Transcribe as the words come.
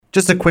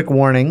Just a quick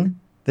warning.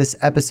 This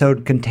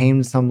episode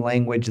contains some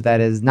language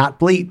that is not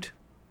bleeped.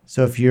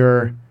 So if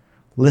you're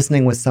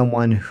listening with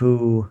someone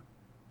who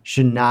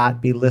should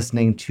not be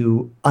listening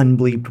to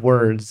unbleeped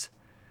words,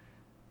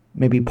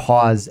 maybe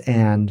pause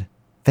and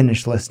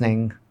finish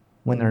listening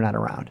when they're not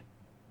around.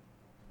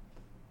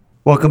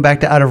 Welcome back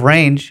to Out of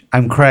Range.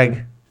 I'm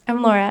Craig.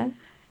 I'm Laura.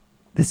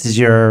 This is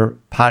your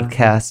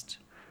podcast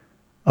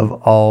of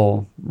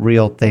all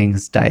real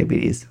things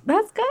diabetes.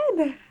 That's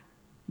good.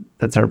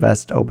 That's our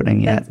best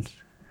opening yet.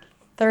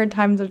 Third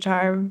time's a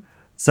charm.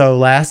 So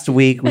last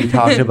week we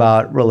talked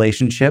about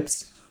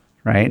relationships,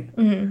 right?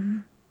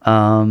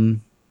 Mm-hmm.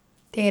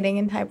 Dating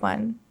in type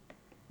 1.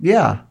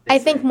 Yeah. I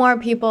think more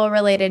people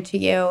related to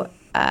you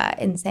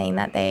in saying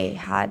that they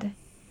had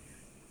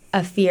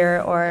a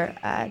fear or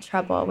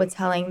trouble with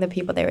telling the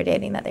people they were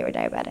dating that they were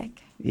diabetic.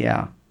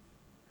 Yeah.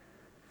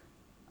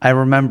 I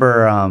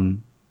remember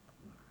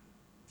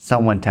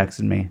someone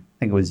texted me, I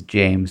think it was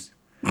James,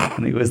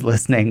 and he was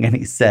listening, and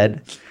he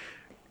said,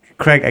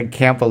 Craig, I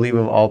can't believe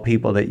of all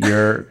people that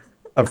you're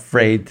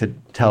afraid to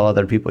tell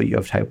other people you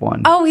have type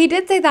 1. Oh, he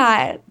did say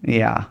that.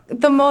 Yeah.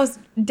 The most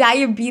type 1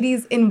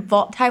 diabetes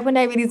involved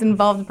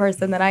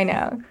person that I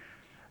know.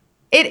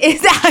 It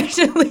is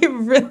actually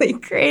really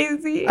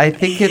crazy. I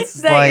think it's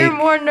that like you're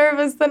more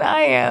nervous than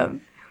I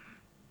am.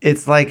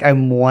 It's like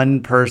I'm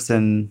one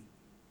person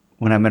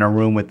when I'm in a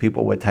room with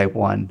people with type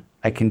 1.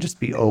 I can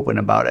just be open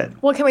about it.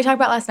 Well, can we talk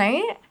about last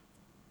night?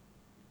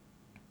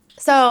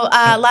 So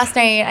last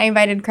night I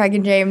invited Craig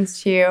and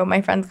James to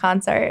my friend's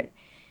concert.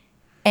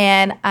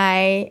 And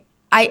I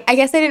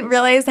guess I didn't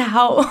realize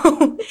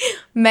how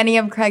many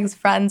of Craig's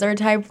friends are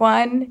type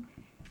 1.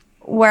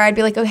 Where I'd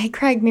be like, oh, hey,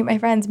 Craig, meet my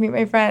friends.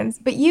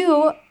 But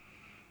you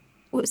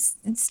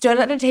stood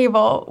at a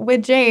table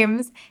with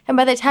James. And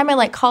by the time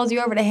I called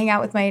you over to hang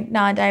out with my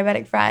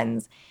non-diabetic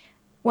friends,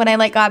 when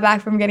I got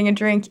back from getting a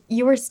drink,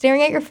 you were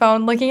staring at your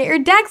phone, looking at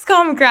your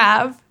Dexcom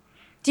graph.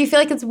 Do you feel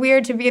like it's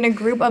weird to be in a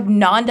group of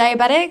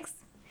non-diabetics?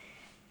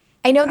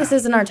 I know this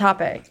isn't our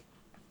topic.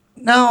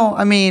 No,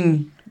 I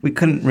mean, we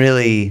couldn't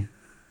really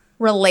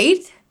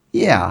relate.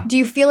 Yeah. Do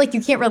you feel like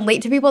you can't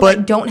relate to people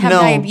that don't have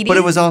diabetes? But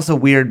it was also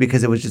weird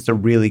because it was just a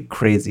really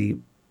crazy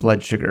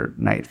blood sugar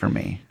night for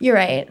me. You're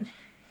right.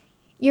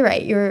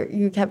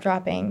 You kept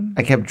dropping.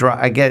 I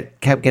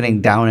kept getting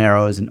down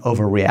arrows and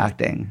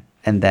overreacting,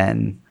 and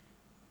then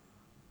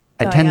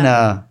I tend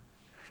to.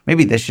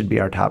 Maybe this should be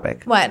our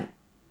topic. What?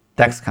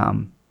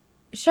 Dexcom.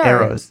 Sure.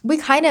 Arrows. We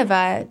kind of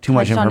too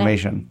much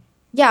information.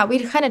 Yeah, we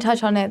kind of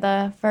touched on it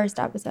the first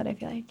episode. I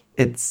feel like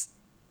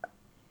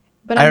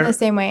but I'm the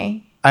same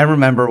way. I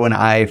remember when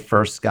I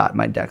first got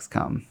my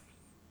Dexcom,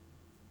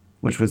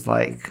 which was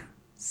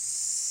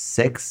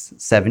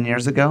 6-7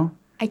 years ago.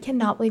 I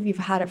cannot believe you've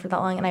had it for that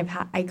long, and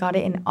I got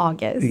it in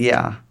August.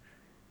 Yeah,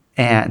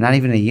 and not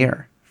even a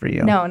year for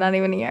you. No, not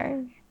even a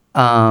year.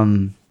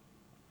 And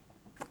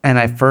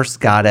I first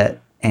got it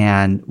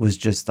and was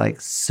just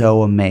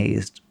so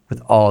amazed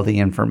with all the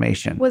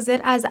information. Was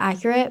it as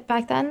accurate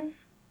back then?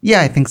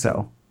 Yeah, I think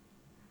so.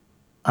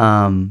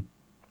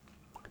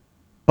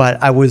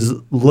 But I was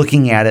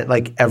looking at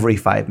it every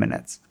 5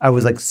 minutes. I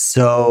was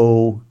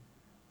so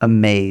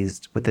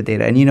amazed with the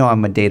data. And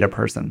I'm a data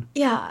person.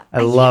 Yeah.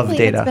 I love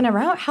data. It's been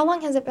around. How long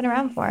has it been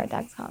around for,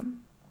 Dexcom?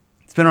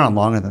 It's been around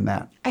longer than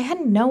that. I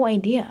had no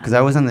idea. Because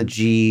I was on the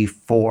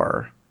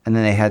G4, and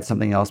then they had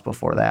something else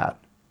before that.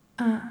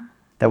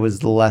 That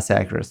was less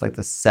accurate,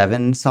 the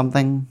 7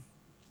 something.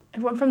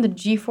 It went from the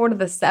G4 to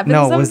the 7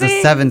 No, something? it was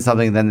the 7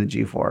 something, then the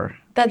G4.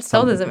 That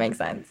still doesn't make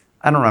sense.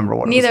 I don't remember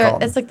what it was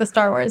called. It's like the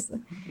Star Wars.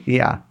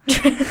 Yeah.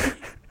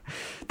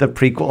 The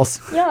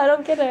prequels. Yeah, I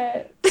don't get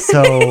it.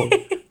 So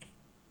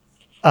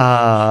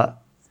I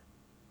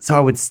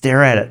would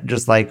stare at it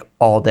just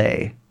all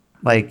day,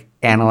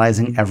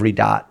 analyzing every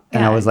dot.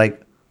 And I was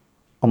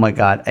oh my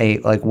God, I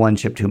ate one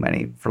chip too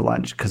many for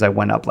lunch because I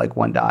went up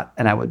one dot.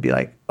 And I would be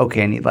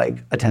okay, I need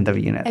a tenth of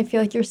a unit. I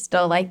feel like you're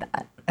still like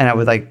that. And I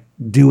was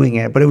doing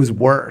it, but it was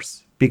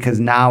worse because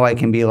now I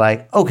can be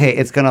okay,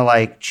 it's going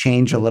to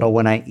change a little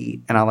when I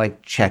eat, and I'll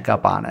check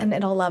up on it. And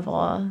it'll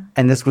level.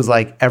 And this was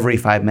every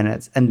 5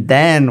 minutes. And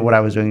then what I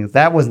was doing is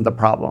that wasn't the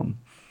problem.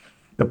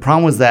 The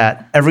problem was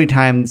that every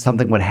time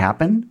something would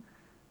happen,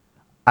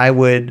 I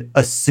would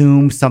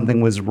assume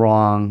something was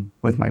wrong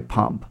with my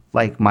pump.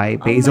 My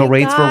basal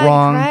rates were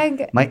wrong.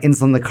 Craig. My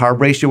insulin to carb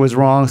ratio was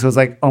wrong. So it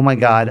was oh my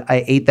God,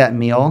 I ate that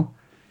meal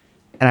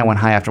and I went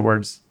high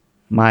afterwards.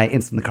 My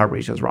insulin to carb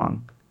ratio is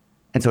wrong.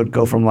 And so it'd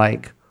go from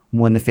 1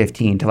 to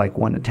 15 to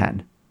 1 to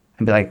 10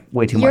 and be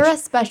way too much. You're a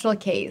special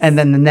case. And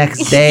then the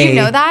next day, you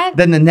know that?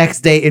 Then the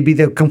next day it'd be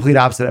the complete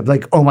opposite. I'd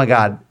be oh my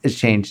God, it's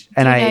changed.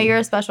 And you know you're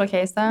a special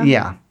case though?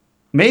 Yeah.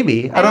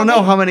 Maybe. I don't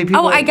know how many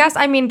people. Oh, I guess,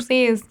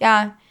 please.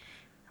 Yeah.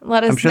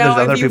 Let us I'm sure know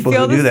there's other if you people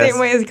feel who do the this. same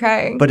way as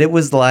Craig. But it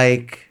was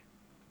I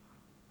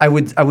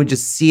would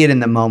just see it in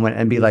the moment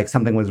and be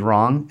something was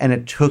wrong. And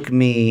it took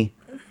me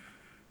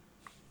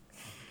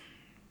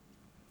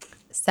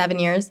 7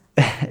 years?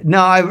 No,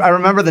 I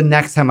remember the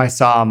next time I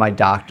saw my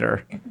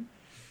doctor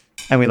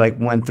and we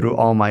went through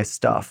all my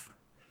stuff.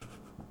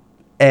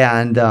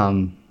 And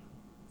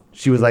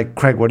she was like,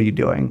 Craig, what are you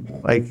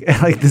doing?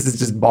 Like this is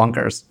just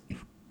bonkers.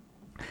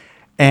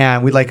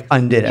 And we like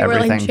undid You were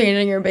everything. like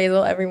changing your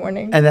basil every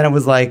morning. And then it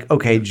was like,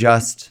 okay,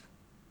 just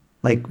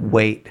like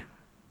wait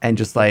and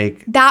just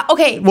like That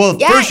okay. Well,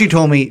 yeah. first she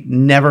told me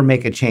never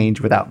make a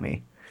change without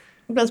me,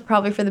 That's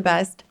probably for the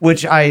best.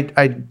 which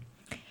I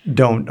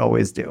don't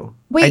always do.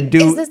 Wait, I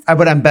do, is this-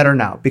 but I'm better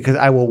now because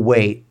I will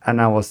wait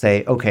and I will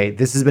say, okay,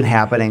 this has been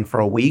happening for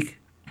a week.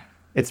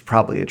 It's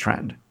probably a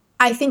trend.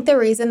 I think the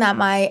reason that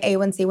my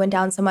A1C went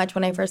down so much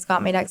when I first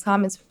got my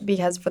Dexcom is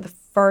because for the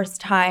first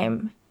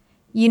time,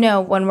 you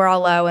know, when we're all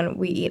low and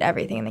we eat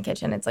everything in the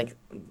kitchen, it's like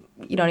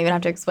you don't even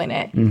have to explain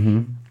it.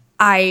 Mm-hmm.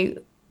 I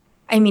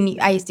mean,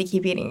 I used to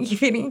keep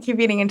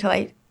eating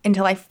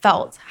until I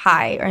felt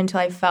high or until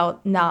I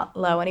felt not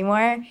low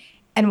anymore.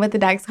 And with the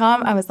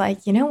Dexcom, I was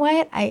like, you know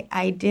what?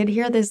 I did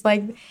hear this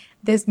like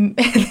this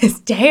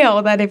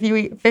tale that if you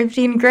eat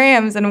 15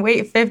 grams and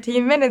wait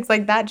 15 minutes,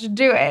 like that should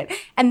do it.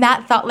 And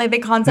that felt like the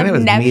concept it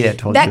was me that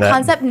told you that.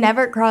 concept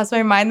never crossed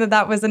my mind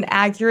that was an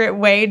accurate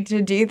way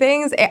to do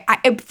things.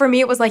 For me,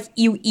 it was like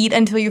you eat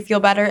until you feel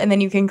better and then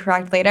you can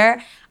correct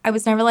later. I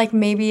was never like,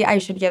 maybe I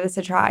should give this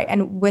a try.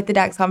 And with the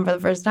Dexcom for the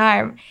first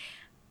time,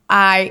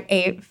 I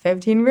ate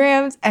 15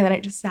 grams and then I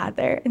just sat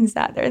there and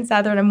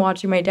I'm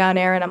watching my down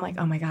air and I'm like,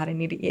 oh my God, I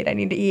need to eat.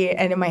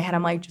 And in my head,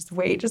 I'm like, just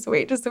wait.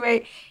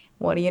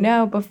 What do you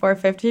know? Before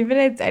 15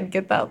 minutes, I'd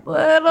get that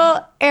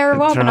little air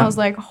wop and I was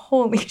like,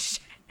 holy shit.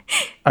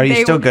 Are you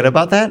still good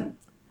about that?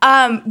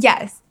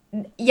 Yes.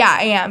 Yeah,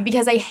 I am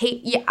because I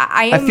hate,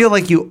 I Craig,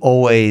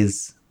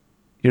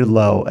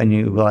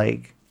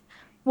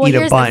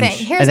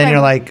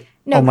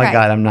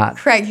 God, I'm not.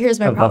 Craig, here's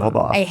my problem.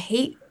 Off. I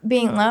hate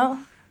being low,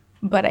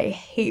 but I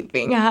hate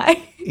being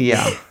high.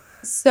 Yeah.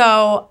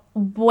 So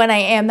when I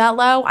am that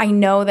low, I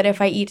know that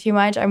if I eat too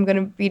much, I'm going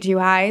to be too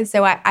high.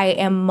 So I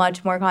am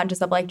much more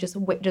conscious of like, just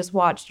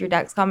watch your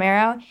Dexcom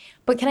arrow.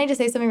 But can I just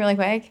say something really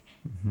quick?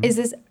 Mm-hmm. Is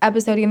this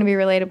episode going to be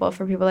relatable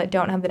for people that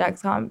don't have the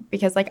Dexcom?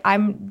 Because like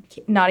I'm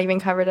not even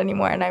covered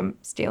anymore and I'm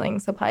stealing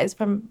supplies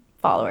from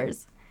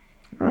followers.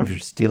 I don't know if you're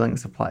stealing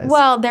supplies.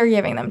 Well, they're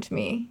giving them to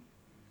me.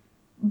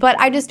 But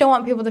I just don't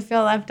want people to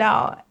feel left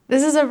out.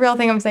 This is a real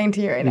thing I'm saying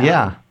to you right now.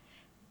 Yeah.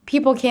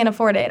 People can't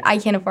afford it. I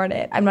can't afford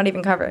it. I'm not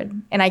even covered.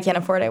 And I can't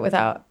afford it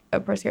without a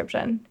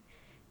prescription.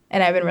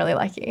 And I've been really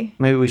lucky.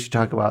 Maybe we should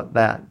talk about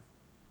that.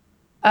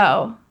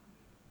 Oh.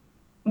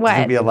 What? There's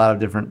going to be a lot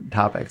of different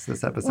topics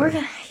this episode.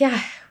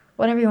 Yeah.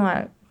 Whatever you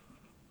want.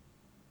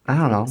 I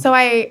don't know.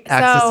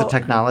 Access to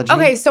technology?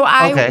 Okay,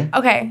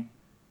 Okay.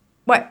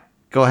 What?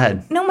 Go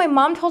ahead. No, my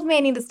mom told me I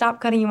need to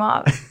stop cutting you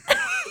off.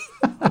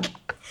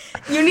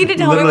 You need to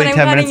tell Literally me when I'm 10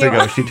 cutting minutes you ago,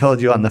 off. she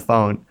told you on the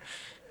phone.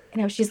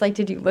 You know, she's like,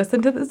 did you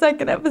listen to the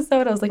second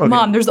episode? I was like,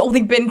 Mom, there's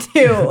only been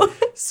 2.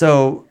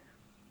 So,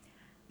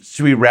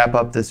 should we wrap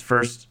up this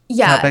first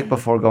topic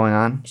before going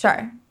on?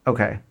 Sure.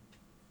 Okay.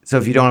 So,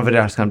 if you don't have a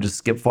Dexcom, just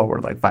skip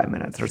forward like 5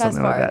 minutes or Fast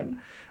something forward. like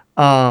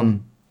that.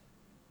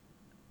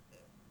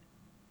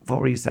 What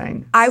were you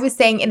saying? I was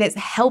saying it has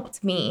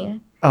helped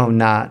me Oh,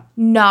 not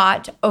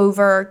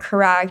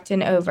overcorrect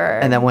and over.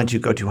 And then once you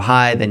go too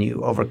high, then you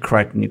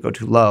overcorrect and you go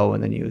too low,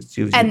 and then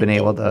you've been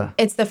able to.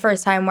 It's the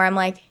first time where I'm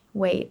like,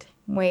 wait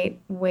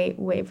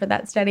for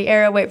that steady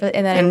arrow,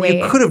 and then I wait.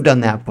 You could have done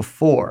that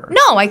before.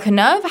 No, I couldn't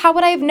have. How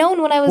would I have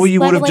known when I was? Well,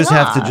 you would have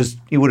leveling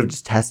you would have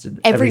just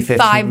tested every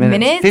 5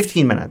 minutes.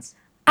 15 minutes.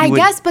 I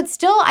guess, but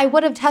still, I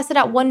would have tested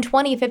at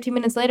 120. 15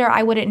 minutes later,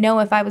 I wouldn't know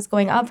if I was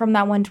going up from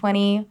that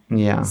 120,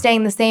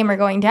 staying the same, or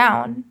going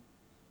down.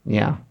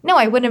 Yeah. No,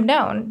 I wouldn't have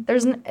known.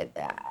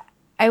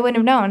 I wouldn't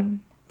have known.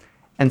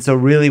 And so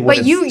really what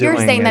But you're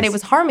saying that it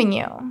was harming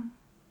you.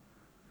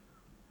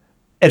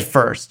 At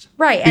first.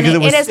 Right. Because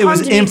and it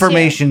was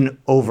information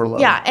overload.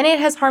 Yeah, and it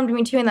has harmed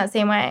me too in that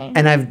same way.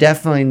 And I've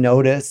definitely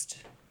noticed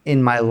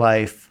in my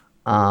life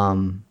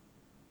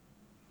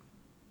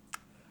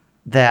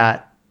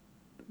that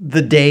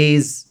the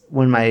days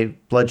when my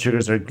blood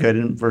sugars are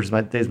good versus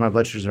my days when my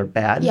blood sugars are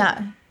bad.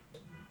 Yeah.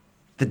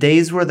 The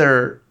days where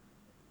they're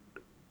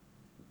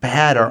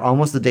bad are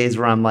almost the days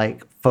where I'm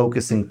like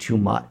focusing too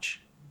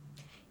much.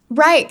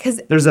 Right,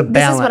 because there's a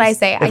balance. This is what I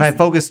say. If I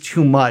focus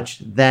too much,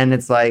 then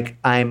it's like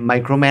I'm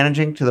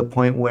micromanaging to the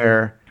point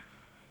where,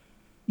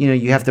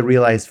 you have to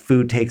realize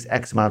food takes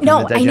X amount of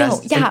time to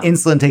digest. I know. Yeah. And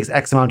insulin takes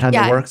X amount of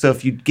time to work. So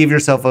if you give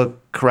yourself a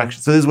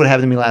correction. So this is what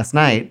happened to me last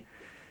night.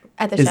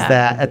 At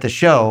the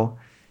show,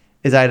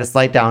 I had a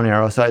slight down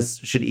arrow, so I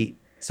should eat.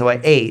 So I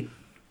ate,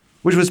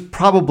 which was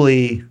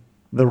probably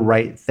the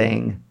right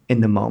thing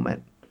in the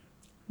moment.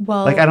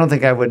 Well, I don't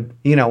think I would,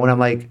 when I'm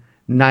like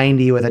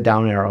 90 with a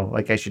down arrow,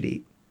 I should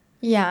eat.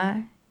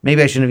 Yeah.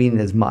 Maybe I shouldn't have eaten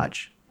as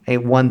much. I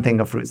ate one thing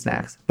of fruit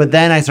snacks. But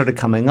then I started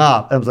coming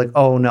up, and I was like,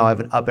 oh no, I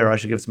have an up arrow. I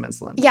should give some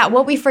insulin. Yeah,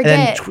 what we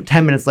forget. And then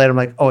 10 minutes later, I'm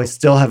like, oh, I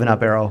still have an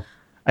up arrow.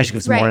 I should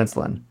give some more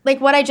insulin.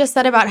 Like what I just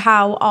said about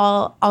how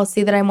I'll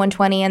see that I'm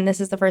 120, and this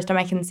is the first time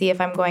I can see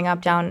if I'm going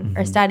up, down,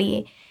 or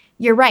steady.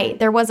 You're right.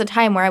 There was a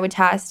time where I would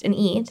test and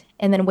eat,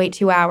 and then wait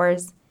 2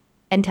 hours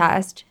and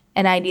test,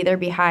 and I'd either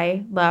be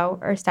high, low,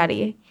 or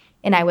steady,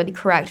 and I would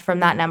correct from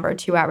that number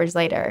 2 hours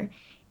later.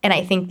 And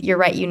I think you're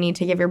right. You need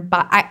to give your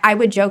body. I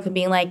would joke and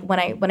being like, when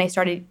I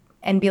started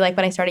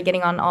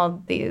getting on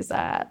all these,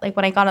 like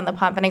when I got on the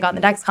pump and I got on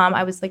the Dexcom,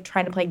 I was like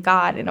trying to play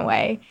God in a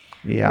way.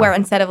 Yeah. Where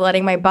instead of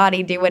letting my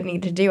body do what it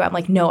needed to do, I'm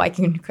like, no, I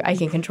can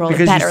control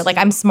it better. Like,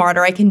 I'm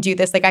smarter. I can do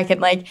this. Like, I can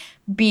like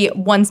be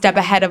one step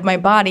ahead of my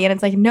body. And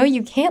it's like, no,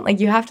 you can't.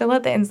 Like, you have to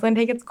let the insulin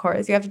take its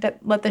course. You have to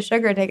let the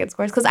sugar take its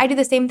course. Because I do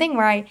the same thing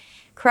where I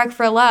correct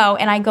for low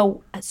and I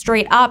go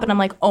straight up and I'm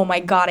like, oh my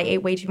God, I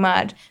ate way too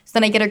much. So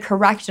then I get a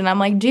correction. I'm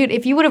like, dude,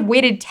 if you would have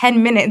waited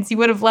 10 minutes, you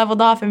would have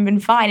leveled off and been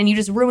fine. And you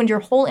just ruined your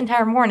whole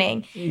entire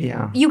morning.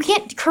 Yeah. You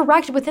can't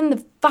correct within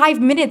the 5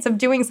 minutes of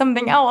doing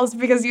something else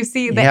because you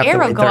see the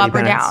arrow go up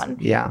or down.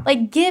 Yeah.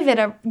 Like give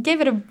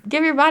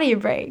your body a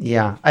break.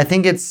 Yeah. I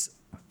think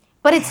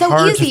but it's so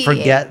hard easy to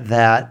forget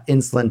that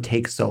insulin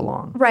takes so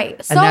long.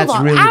 Right. So and that's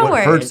long. really Hours.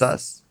 what hurts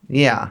us.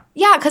 Yeah.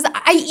 Yeah, because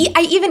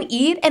I even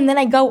eat and then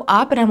I go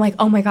up and I'm like,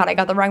 oh my God, I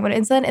got the wrong amount of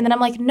insulin. And then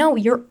I'm like, no,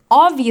 you're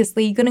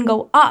obviously going to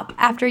go up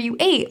after you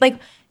ate. Like,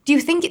 do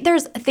you think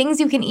there's things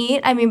you can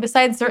eat? I mean,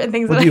 besides certain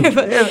things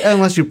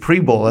unless you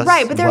pre-bolus.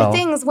 Right, but there are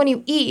things when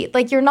you eat,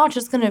 like you're not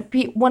just going to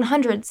be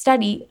 100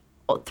 steady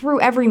through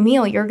every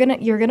meal. You're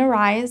gonna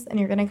rise and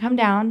you're going to come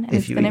down and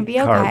it's going to be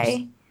carbs.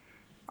 Okay.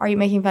 Are you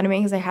making fun of me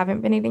because I haven't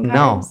been eating carbs?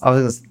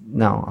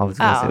 No, I was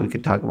going to say we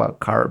could talk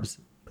about carbs.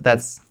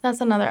 That's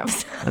another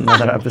episode.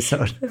 Another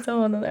episode. That's a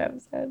whole another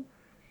episode.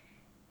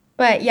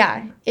 But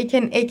yeah, it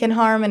can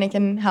harm and it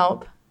can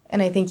help,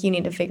 and I think you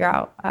need to figure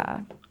out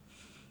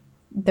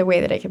the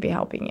way that it could be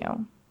helping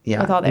you.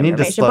 Yeah, with all the you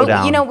information. Need to slow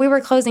down. You know, we were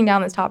closing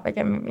down this topic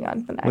and moving on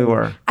to the next. We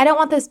were. I don't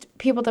want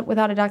people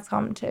without a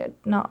Dexcom to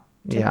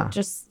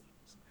just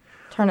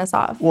turn us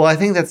off. Well, I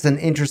think that's an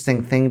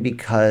interesting thing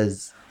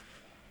because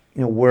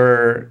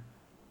we're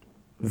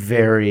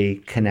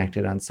very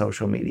connected on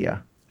social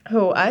media.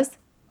 Who, us?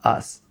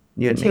 Us,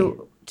 you and me.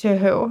 To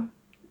who?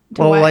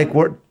 To what? Like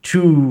we're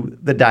to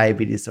the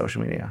diabetes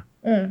social media.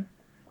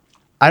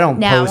 I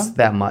don't post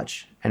that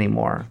much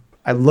anymore.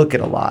 I look at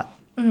a lot.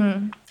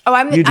 Mm-hmm. Oh,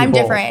 I'm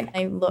different.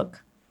 I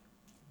look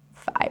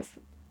 5%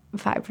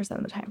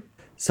 of the time.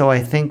 So I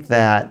think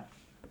that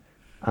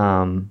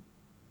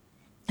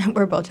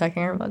we're both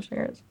checking our blood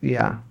sugars.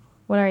 Yeah.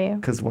 What are you?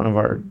 Because one of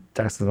our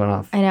Dexcoms went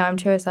off. I know. I'm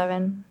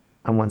 207.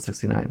 I'm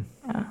 169.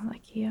 Oh,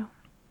 lucky you.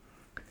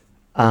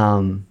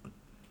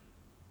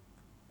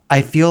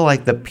 I feel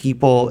like the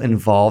people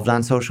involved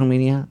on social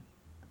media,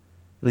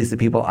 at least the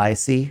people I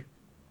see,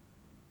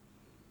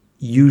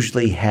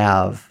 usually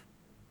have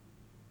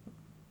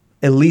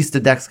at least a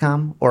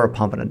Dexcom or a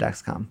pump and a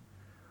Dexcom.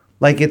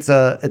 Like it's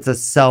a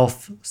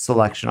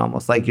self-selection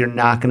almost. Like you're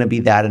not going to be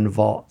that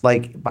involved.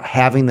 Like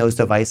having those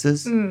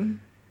devices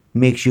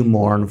makes you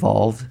more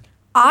involved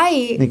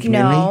in the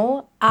community.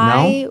 No,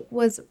 I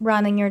was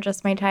running You're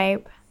Just My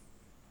Type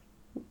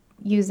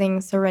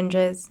using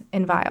syringes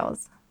and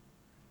vials.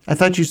 I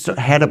thought you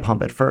had to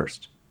pump it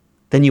first.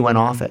 Then you went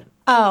off it.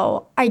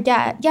 Oh, I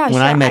get. Yeah,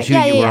 when I met you,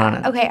 you were on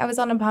it. Okay, I was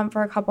on a pump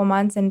for a couple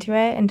months into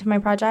my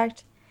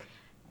project.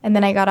 And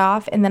then I got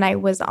off, and then I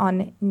was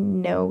on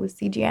no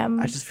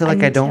CGM. I just feel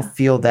like I don't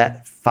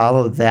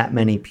follow that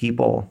many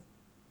people.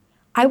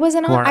 I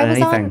wasn't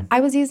on.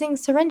 I was using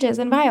syringes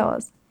and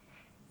vials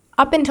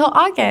up until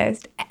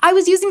August. I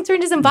was using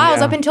syringes and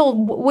vials up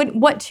until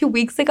 2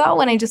 weeks ago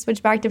when I just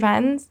switched back to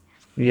pens.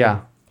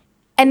 Yeah.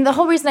 And the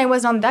whole reason I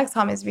wasn't on the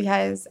Dexcom is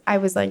because I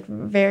was like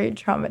very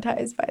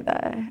traumatized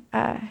by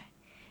the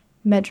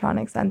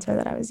Medtronic sensor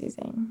that I was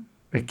using.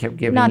 It kept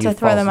giving Not you to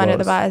throw them false under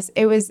the lows. bus.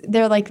 It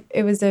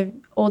was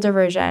an older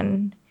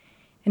version,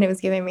 and it was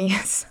giving me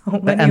so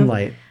many. The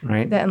Enlight,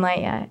 right? The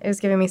Enlight, yeah. It was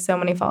giving me so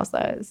many false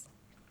lows,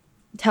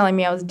 telling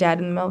me I was dead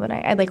in the middle of the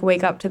night. I'd like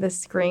wake up to this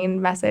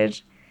screen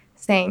message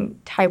saying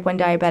type 1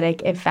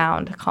 diabetic, if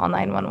found, call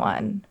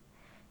 911.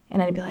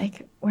 And I'd be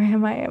like, where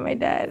am I? Am I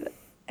dead?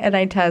 And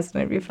I'd test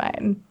and it'd be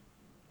fine.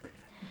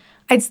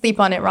 I'd sleep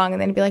on it wrong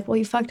and then it'd be like, well,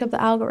 you fucked up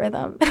the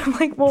algorithm. And I'm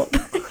like, well,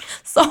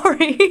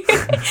 sorry.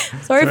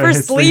 sorry for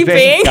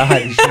sleeping.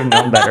 God, you should have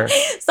known better.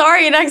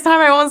 Sorry, next time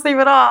I won't sleep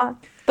at all.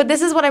 But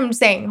this is what I'm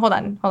saying. Hold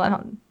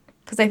on.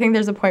 Because I think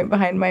there's a point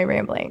behind my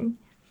rambling.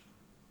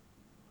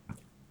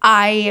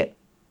 I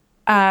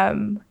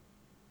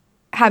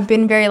have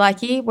been very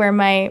lucky where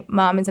my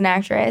mom is an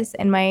actress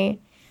and my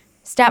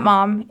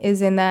stepmom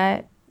is in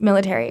the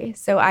military.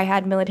 So I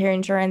had military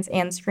insurance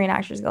and Screen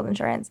Actors Guild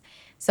insurance.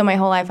 So my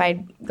whole life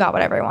I got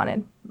whatever I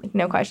wanted, like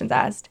no questions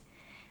asked.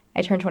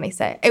 I turned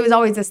 26. It was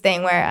always this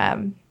thing where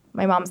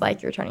my mom's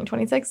like, you're turning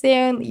 26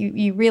 soon.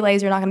 You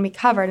realize you're not going to be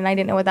covered. And I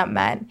didn't know what that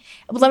meant.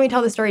 But let me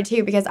tell the story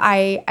too, because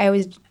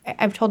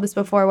I've told this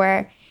before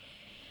where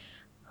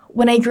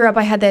when I grew up,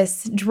 I had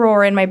this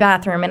drawer in my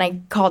bathroom and I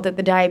called it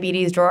the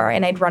diabetes drawer,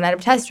 and I'd run out of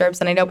test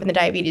strips and I'd open the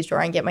diabetes drawer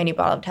and get my new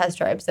bottle of test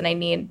strips, and I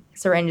need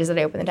syringes and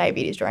I open the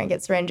diabetes drawer and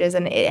get syringes,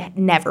 and it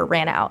never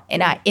ran out.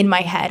 And in my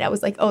head, I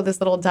was like, oh,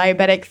 this little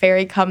diabetic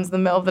fairy comes in the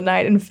middle of the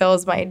night and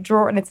fills my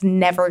drawer and it's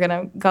never going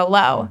to go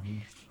low. Mm-hmm.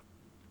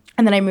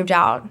 And then I moved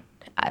out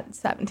at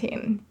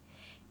 17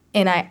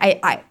 And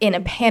I in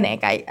a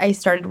panic, I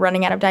started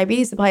running out of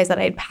diabetes supplies that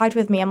I had packed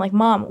with me. I'm like,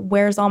 Mom,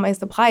 where's all my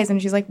supplies?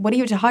 And she's like, what are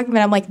you talking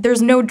about? I'm like,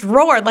 there's no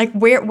drawer. Like,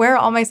 where are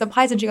all my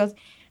supplies? And she goes,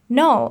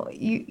 no,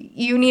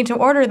 you need to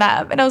order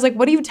them. And I was like,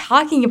 what are you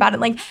talking about?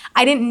 And like,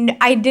 I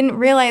didn't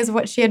realize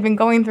what she had been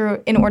going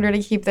through in order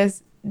to keep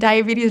this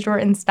diabetes drawer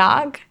in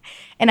stock.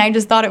 And I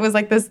just thought it was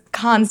like this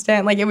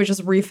constant, like it was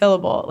just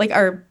refillable, like,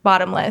 or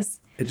bottomless.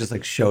 It just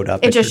like showed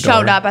up. It just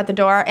showed up at the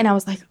door, and I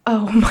was like,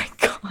 "Oh my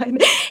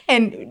God!"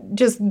 And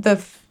just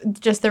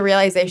the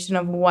realization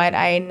of what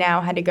I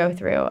now had to go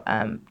through,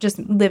 just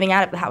living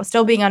out of the house,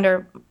 still being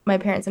under my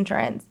parents'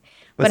 insurance,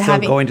 but still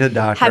going to the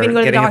doctor, having to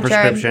go to the doctor, getting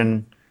a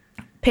prescription,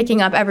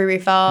 picking up every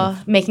refill,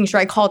 making sure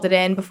I called it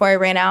in before I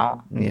ran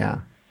out.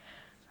 Yeah,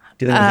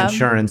 dealing with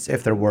insurance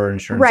if there were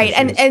insurance, right?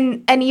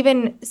 Issues. And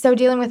even so,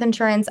 dealing with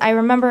insurance, I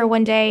remember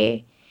one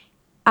day.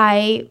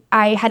 I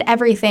had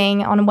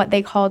everything on what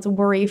they called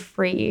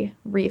worry-free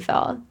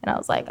refill. And I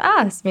was like,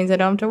 this means I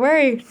don't have to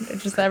worry.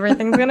 It's just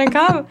everything's going to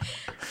come.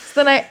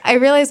 So then I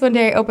realized one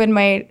day I opened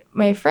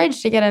my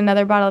fridge to get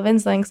another bottle of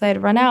insulin because I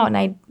had run out and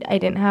I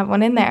didn't have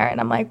one in there.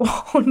 And I'm like,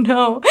 oh,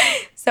 no.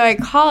 So I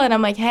call and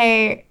I'm like,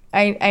 hey,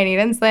 I need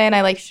insulin.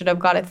 I should have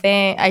got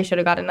I should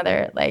have got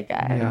another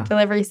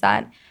delivery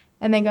sent.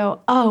 And they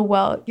go, oh,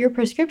 well, your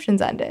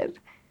prescription's ended.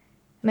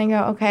 And I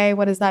go, okay,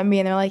 what does that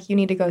mean? They're like, you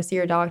need to go see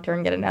your doctor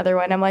and get another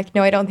one. I'm like,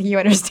 no, I don't think you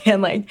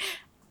understand. Like,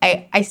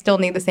 I still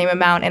need the same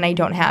amount and I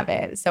don't have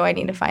it. So I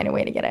need to find a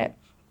way to get it.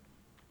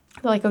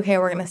 They're like, okay,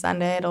 we're going to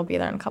send it. It'll be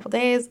there in a couple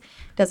days.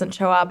 Doesn't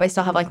show up. I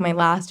still have my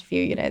last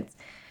few units.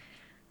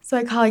 So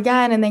I call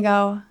again and I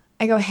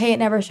go, hey, it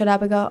never showed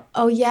up. I go,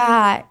 oh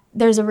yeah,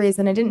 there's a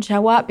reason it didn't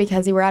show up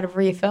because you were out of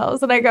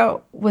refills. And I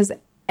go, was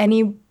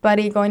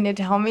anybody going to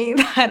tell me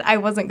that I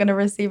wasn't going to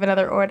receive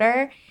another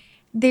order?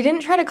 They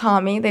didn't try to call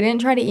me. They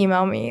didn't try to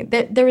email me.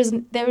 They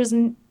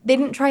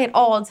didn't try at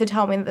all to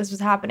tell me that this was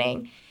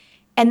happening.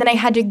 And then I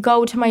had to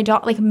go to my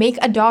make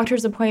a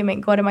doctor's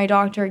appointment, go to my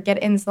doctor,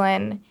 get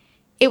insulin.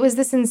 It was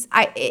this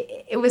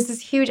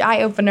huge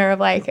eye opener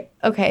of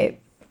okay,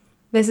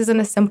 this isn't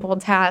a simple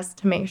task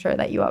to make sure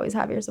that you always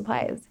have your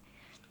supplies.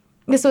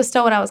 This was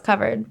still when I was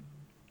covered.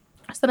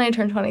 So then I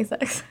turned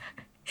 26.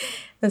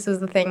 This was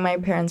the thing my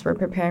parents were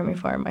preparing me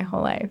for my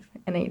whole life,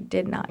 and I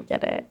did not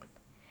get it.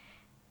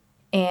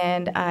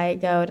 And I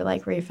go to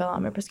refill all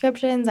my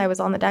prescriptions. I was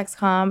on the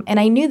Dexcom, and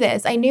I knew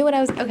this. I knew when I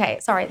was, okay,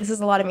 sorry, this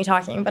is a lot of me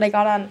talking, but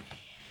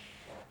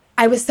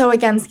I was so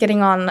against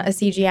getting on a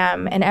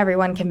CGM, and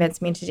everyone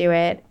convinced me to do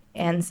it.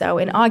 And so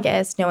in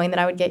August, knowing that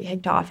I would get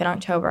kicked off in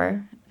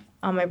October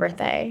on my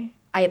birthday,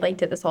 I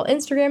did this whole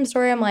Instagram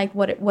story. I'm like,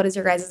 what is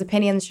your guys'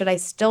 opinion? Should I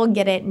still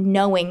get it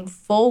knowing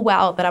full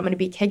well that I'm going to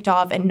be kicked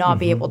off and not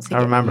be able to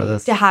remember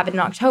this. To have it in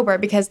October?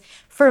 Because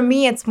for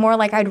me, it's more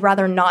I'd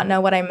rather not know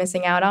what I'm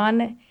missing out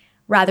on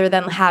rather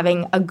than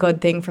having a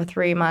good thing for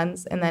 3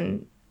 months and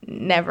then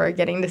never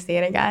getting to see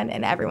it again.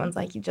 And everyone's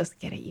like, you just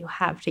get it. You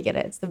have to get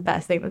it. It's the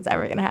best thing that's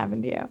ever going to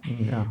happen to you.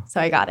 Yeah.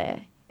 So I got it.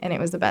 And it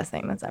was the best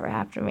thing that's ever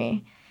happened to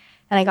me.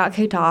 And I got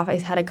kicked off. I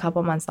had a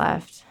couple months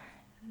left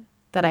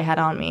that I had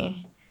on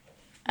me.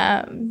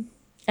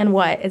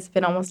 It's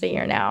been almost a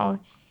year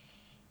now.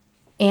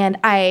 And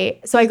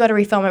so I go to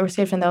refill my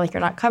prescription. They're like,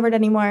 you're not covered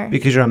anymore.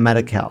 Because you're on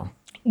Medi-Cal.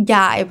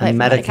 Yeah, I apply for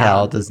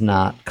Medi-Cal does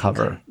not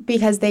cover.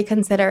 Because they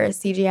consider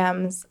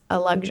CGMs a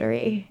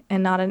luxury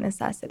and not a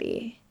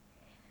necessity.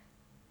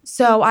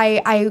 So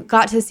I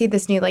got to see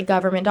this new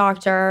government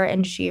doctor,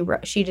 and she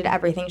did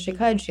everything she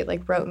could. She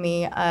wrote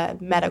me a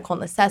medical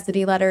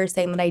necessity letter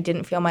saying that I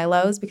didn't feel my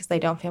lows because I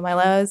don't feel my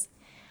lows.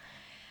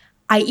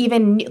 I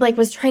even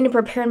was trying to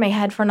prepare in my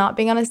head for not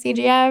being on a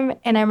CGM,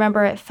 and I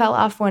remember it fell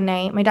off one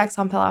night. My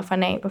Dexcom fell off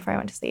one night before I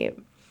went to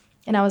sleep,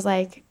 and I was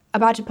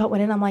about to put one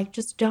in. I'm like,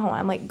 just don't.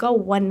 I'm go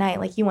one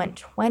night. You went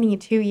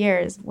 22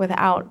 years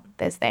without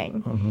this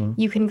thing. Mm-hmm.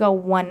 You can go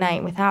one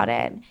night without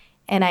it.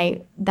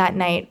 And that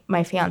night,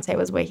 my fiance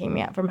was waking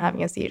me up from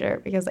having a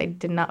seizure because I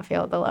did not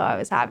feel the low I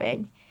was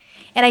having.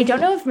 And I don't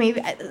know if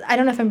I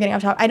don't know if I'm getting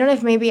off topic. I don't know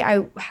if maybe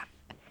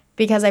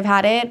because I've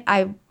had it,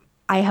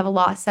 I have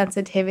lost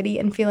sensitivity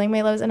in feeling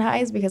my lows and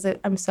highs because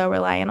I'm so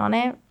reliant on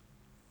it.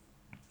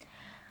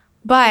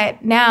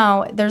 But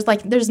now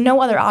there's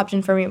no other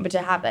option for me but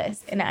to have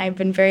this. And I've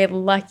been very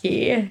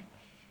lucky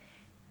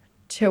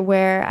to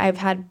where I've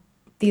had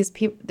these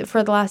people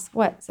for the last,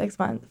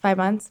 5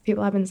 months,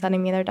 people have been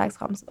sending me their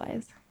Dexcom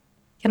supplies.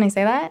 Can I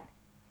say that?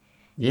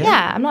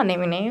 Yeah, I'm not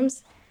naming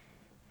names.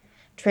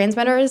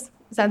 Transmitters,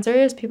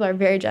 sensors, people are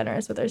very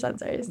generous with their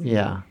sensors.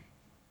 Yeah.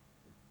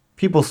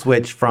 People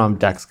switch from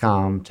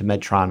Dexcom to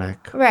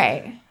Medtronic.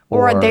 Right.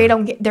 Or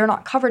they're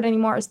not covered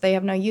anymore, so they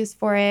have no use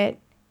for it.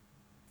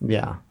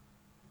 Yeah.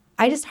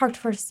 I just talked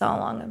for so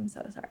long. I'm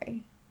so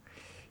sorry.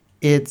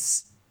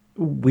 It's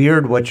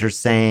weird what you're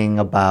saying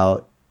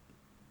about,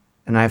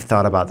 and I've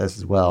thought about this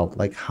as well,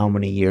 how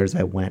many years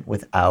I went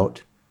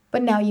without.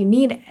 But now you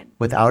need it.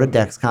 Without a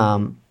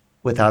Dexcom,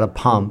 without a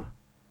pump,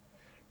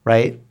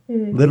 right?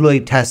 Mm-hmm. Literally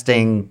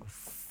testing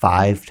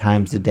 5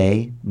 times a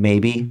day,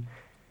 maybe.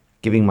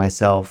 Giving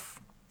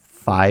myself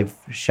 5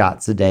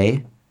 shots a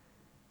day.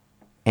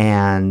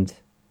 and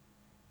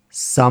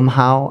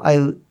somehow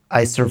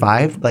I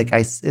survived. Like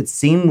it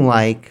seemed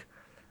like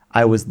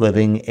I was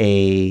living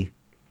I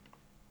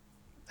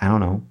don't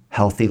know,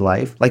 healthy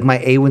life. Like my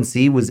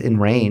A1C was in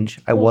range.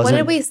 What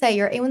did we say?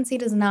 Your A1C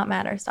does not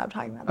matter. Stop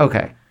talking about that.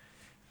 Okay.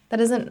 That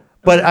doesn't.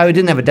 But I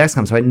didn't have a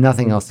Dexcom, so I had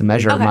nothing else to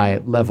measure Okay. my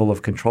level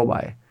of control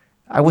by.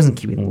 I wasn't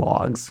keeping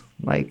logs.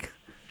 Like,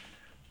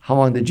 how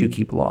long did you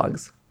keep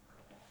logs?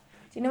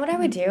 Do you know what I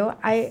would do?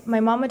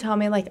 My mom would tell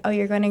me like, oh,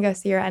 you're going to go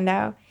see your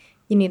endo.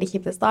 You need to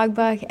keep this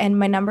logbook. And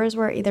my numbers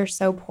were either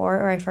so poor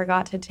or I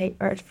forgot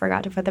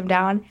to put them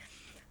down.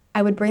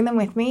 I would bring them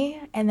with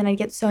me, and then I'd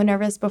get so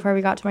nervous before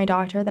we got to my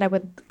doctor that I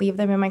would leave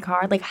them in my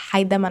car, like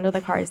hide them under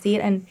the car seat.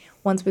 And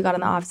once we got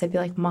in the office, I'd be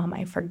like, Mom,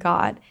 I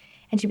forgot.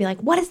 And she'd be like,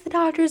 what is the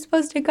doctor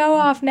supposed to go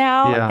off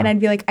now? Yeah. And I'd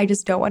be like, I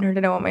just don't want her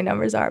to know what my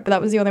numbers are. But that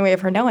was the only way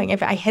of her knowing.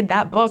 If I hid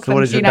that book. So what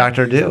does your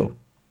doctor do?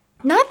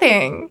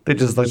 Nothing. They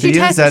just looked at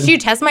you and said...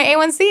 She'd test my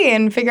A1C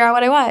and figure out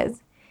what I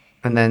was.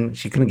 And then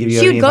she couldn't give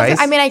you any advice?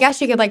 I guess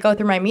she could like go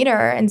through my meter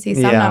and see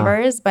some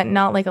numbers, but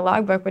not like a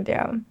logbook would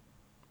do.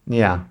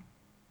 Yeah.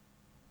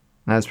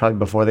 And that's probably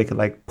before they could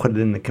like put it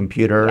in the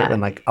computer and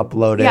like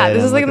upload it. Yeah,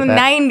 this is like in the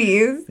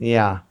 90s.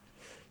 Yeah.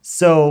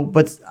 So,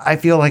 but I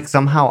feel like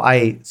somehow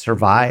I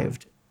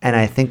survived. And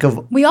I think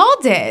of... We all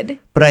did.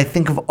 But I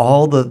think of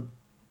all the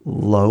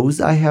lows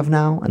I have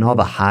now and all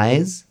the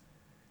highs.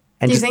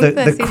 And just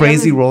the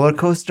crazy roller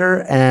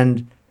coaster.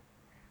 And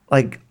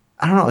like,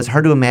 I don't know, it's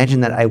hard to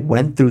imagine that I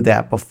went through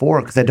that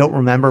before because I don't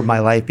remember my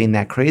life being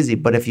that crazy.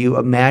 But if you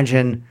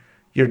imagine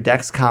your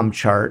Dexcom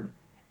chart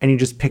and you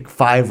just pick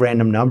 5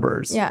 random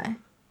numbers. Yeah.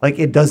 Like,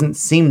 it doesn't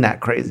seem that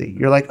crazy.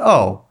 You're like,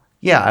 oh,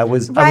 yeah, I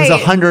was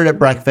 100 at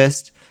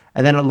breakfast.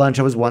 And then at lunch,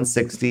 I was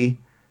 160.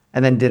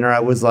 And then dinner, I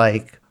was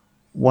like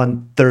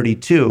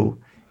 132.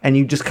 And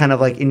you just kind of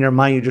like, in your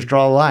mind, you just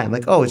draw a line.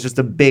 Like, oh, it's just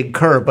a big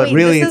curve. But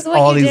really, it's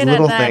all these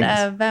little things. This is what you did at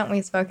that event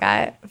we spoke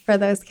at for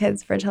those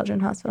kids for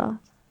Children's Hospital.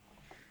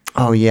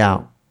 Oh,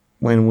 yeah.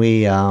 When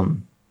we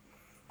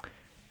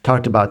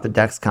talked about the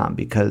Dexcom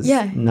because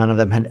none of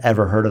them had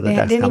ever heard of the Dexcom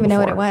before. They didn't even know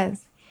what it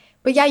was.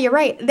 But yeah, you're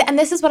right. And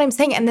this is what I'm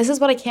saying. And this is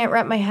what I can't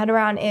wrap my head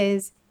around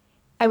is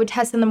I would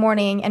test in the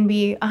morning and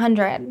be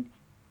 100.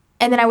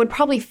 And then I would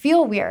probably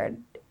feel weird.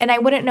 And I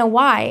wouldn't know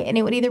why. And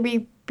it would either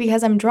be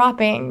because I'm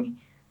dropping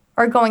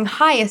or going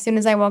high as soon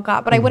as I woke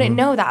up. But I wouldn't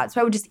know that.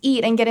 So I would just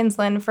eat and get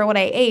insulin for what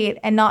I ate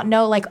and not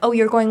know like, oh,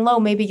 you're going low,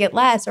 maybe get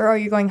less. Or, oh,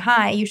 you're going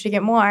high, you should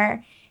get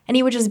more. And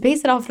he would just base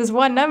it off this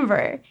one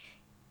number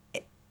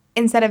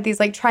instead of these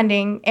like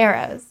trending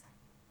arrows.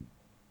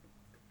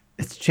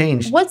 It's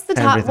changed. What's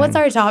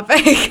our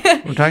topic?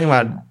 We're talking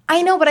about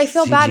I know, but I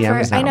feel bad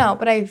CGMs for now. I know,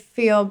 but I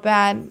feel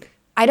bad.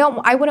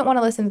 I wouldn't want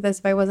to listen to this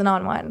if I wasn't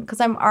on one because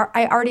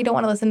I already don't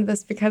want to listen to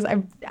this because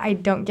I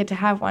don't get to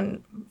have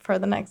one for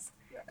the next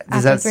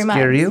Does that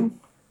scare you?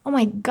 Oh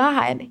my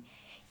God.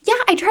 Yeah,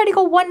 I tried to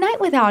go one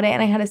night without it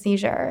and I had a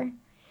seizure.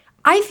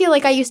 I feel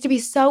like I used to be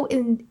so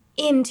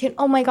into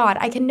oh my God,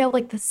 I can know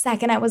like the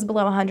second I was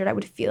below 100, I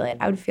would feel it.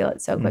 I would feel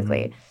it so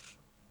quickly.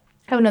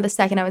 I would know the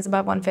second I was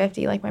above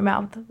 150, like my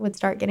mouth would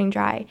start getting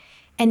dry.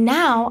 And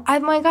now, oh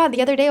my God,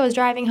 the other day I was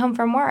driving home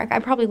from work. I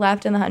probably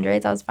left in the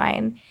hundreds. I was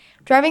fine.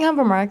 Driving home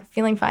from work,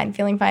 feeling fine.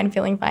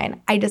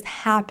 I just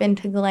happened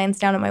to glance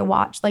down at my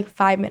watch, like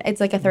 5 minutes.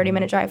 It's like a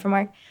 30-minute drive from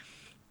work.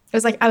 It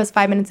was like I was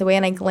 5 minutes away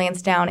and I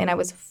glanced down and I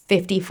was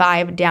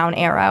 55 down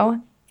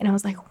arrow. And I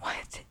was like,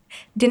 what?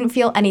 Didn't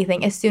feel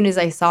anything as soon as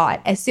I saw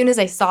it. As soon as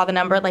I saw the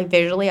number, like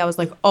visually, I was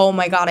like, oh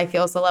my God, I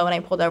feel so low. And I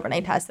pulled over and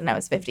I tested and I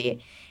was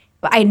 50.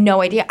 But I had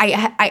no idea.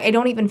 I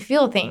don't even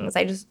feel things.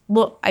 I just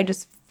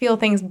feel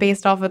things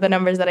based off of the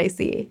numbers that I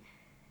see.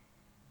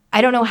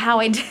 I don't know how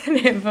I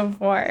did it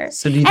before.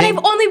 So do you think,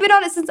 I've only been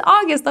on it since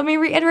August. Let me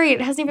reiterate.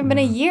 It hasn't even been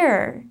a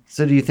year.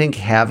 So do you think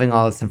having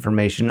all this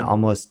information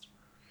almost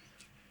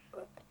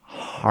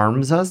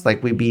harms us?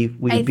 Like we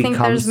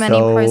become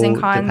so pros and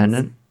cons.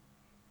 dependent?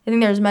 I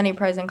think there's many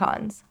pros and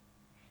cons.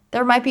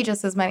 There might be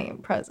just as many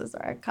pros as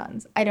there are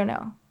cons. I don't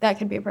know. That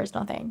could be a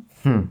personal thing.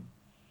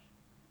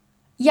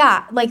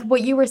 Yeah, like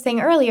what you were saying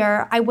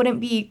earlier, I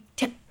wouldn't be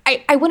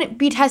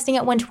testing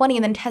at 120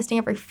 and then testing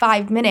every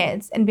 5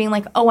 minutes and being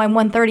like, oh, I'm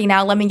 130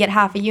 now, let me get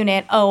half a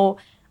unit. Oh,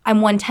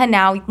 I'm 110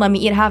 now, let me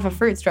eat half a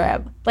fruit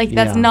strip. Like,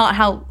 that's not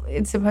how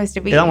it's supposed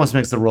to be. It almost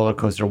makes the roller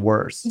coaster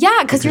worse.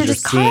 Yeah, because you're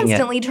just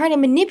constantly trying to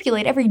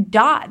manipulate every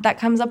dot that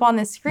comes up on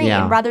the screen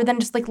rather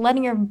than just like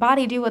letting your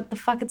body do what the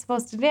fuck it's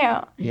supposed to do.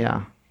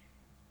 Yeah.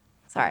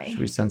 Sorry. Should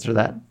we censor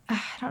that? I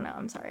don't know.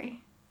 I'm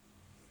sorry.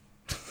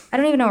 I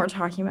don't even know what we're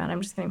talking about.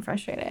 I'm just getting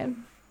frustrated.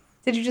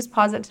 Did you just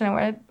pause it to know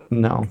where?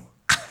 No.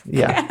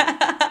 Yeah.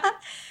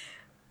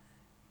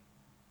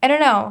 I don't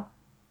know.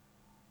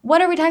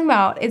 What are we talking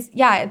about?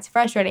 It's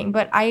frustrating,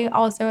 but I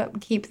also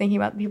keep thinking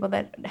about the people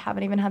that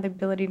haven't even had the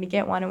ability to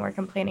get one and we're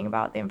complaining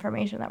about the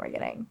information that we're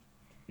getting.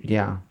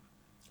 Yeah.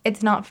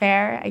 It's not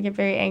fair. I get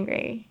very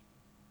angry.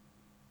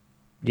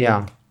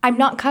 Yeah. I'm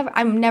not covered.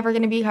 I'm never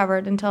going to be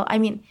covered until,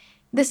 do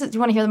you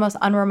want to hear the most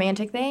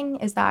unromantic thing?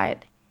 Is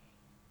that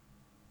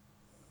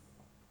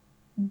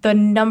the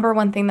number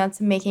one thing that's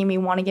making me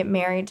want to get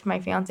married to my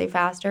fiance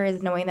faster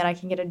is knowing that I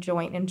can get a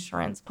joint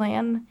insurance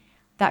plan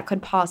that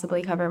could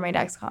possibly cover my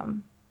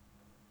Dexcom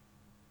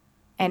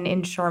and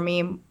insure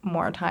me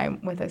more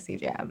time with a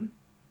CGM.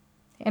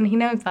 And he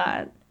knows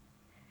that.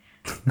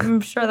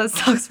 I'm sure that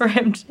sucks for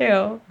him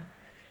too.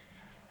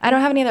 I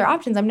don't have any other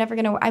options. I'm never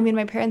going to, I mean,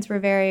 my parents were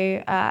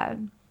very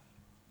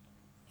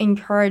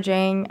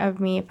encouraging of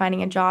me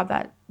finding a job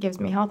that gives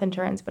me health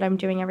insurance, but I'm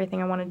doing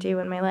everything I want to do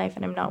in my life,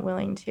 and I'm not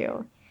willing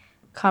to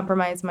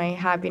compromise my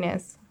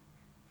happiness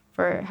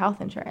for health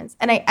insurance.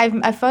 And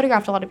I've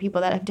photographed a lot of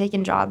people that have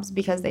taken jobs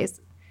because they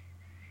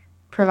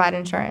provide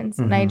insurance,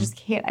 and I just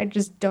can't. I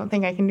just don't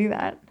think I can do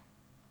that.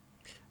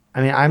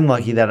 I mean, I'm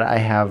lucky that I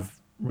have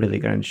really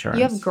good insurance.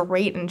 You have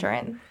great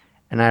insurance.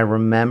 And I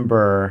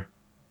remember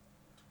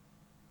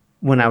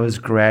when I was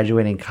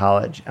graduating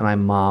college, and my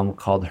mom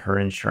called her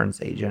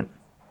insurance agent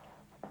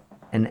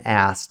and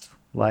asked,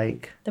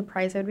 like, the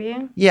price would be?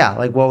 Yeah,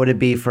 like what would it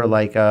be for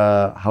like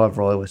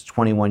however old it was,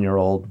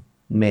 21-year-old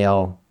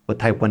male with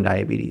type 1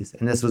 diabetes.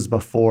 And this was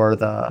before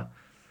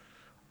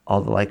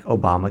all the like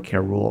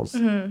Obamacare rules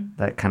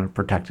that kind of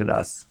protected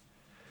us.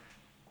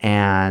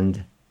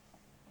 And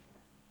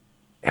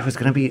it was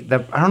going to be,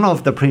 I don't know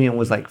if the premium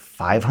was like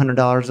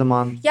 $500 a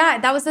month. Yeah,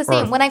 that was the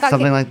same. When I got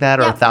something like that,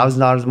 or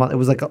 $1,000 a month. It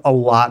was like a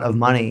lot of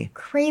money.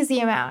 Crazy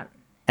amount.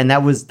 And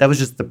that was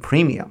just the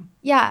premium.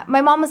 Yeah, my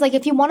mom was like,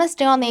 if you want to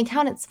stay on the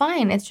account, it's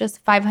fine. It's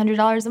just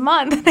 $500 a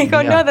month. And I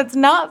go, no, that's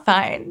not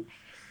fine.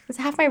 It's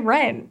half my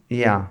rent.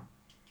 Yeah.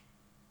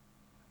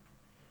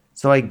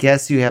 So I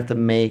guess you have to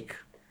make,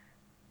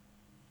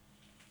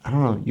 I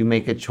don't know, you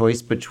make a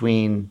choice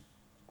between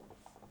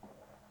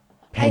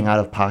paying out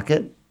of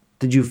pocket.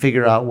 Did you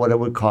figure out what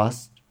it would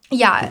cost?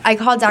 Yeah, I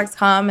called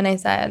Dexcom and I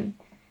said,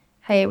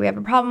 hey, we have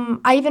a problem.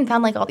 I even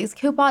found like all these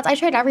coupons. I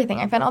tried everything.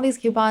 I found all these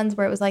coupons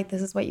where it was like,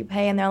 this is what you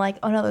pay. And they're like,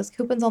 oh no, those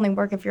coupons only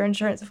work if your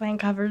insurance plan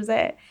covers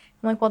it.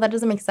 I'm like, well, that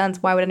doesn't make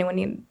sense. Why would anyone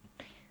need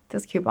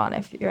this coupon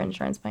if your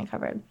insurance plan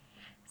covered?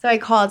 So I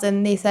called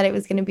and they said it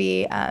was going to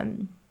be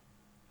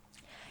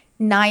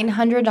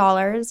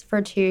 $900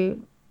 for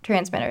 2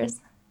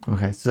 transmitters.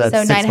 Okay, so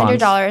that's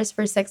 $900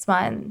 for 6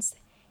 months.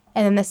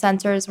 And then the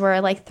sensors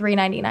were like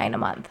 $399 a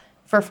month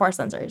for 4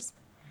 sensors.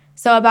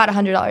 So about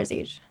 $100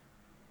 each.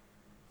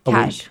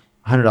 Cash.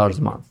 $100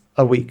 a month.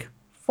 A week.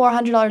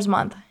 $400 a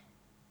month.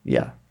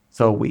 Yeah.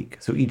 So a week.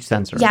 So each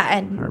sensor. Yeah,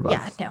 and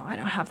yeah, no, I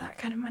don't have that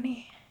kind of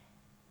money.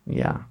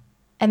 Yeah.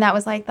 And that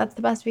was like, that's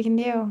the best we can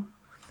do.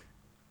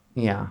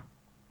 Yeah.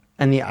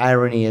 And the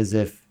irony is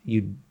if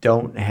you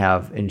don't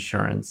have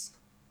insurance,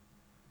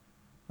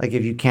 like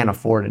if you can't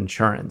afford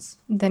insurance,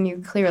 then you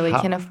clearly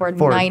can afford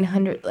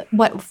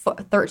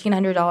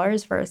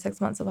 $1,300 for a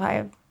 6-month supply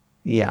of.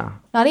 Yeah.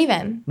 Not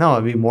even. No,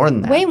 it'd be more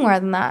than that. Way more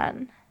than that.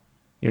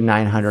 You're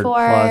 900 4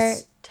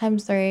 plus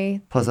times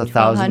 3 plus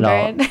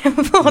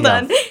 $1,000. Hold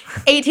on,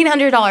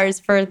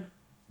 $1,800 for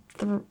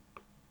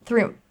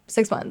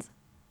 6 months.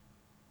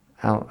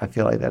 I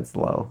feel like that's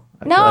low.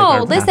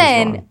 No,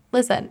 listen.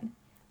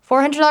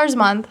 $400 a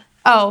month.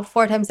 Oh,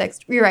 4 times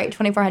 6. You're right.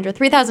 $2,400.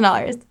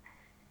 $3,000.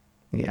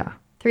 Yeah.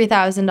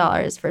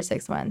 $3,000 for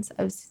 6 months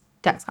of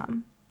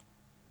Dexcom.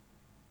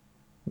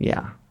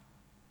 Yeah.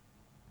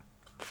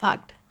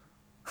 Fucked.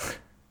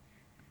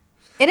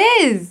 It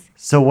is.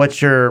 So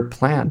what's your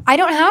plan? I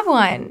don't have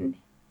one.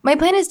 My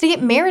plan is to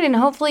get married and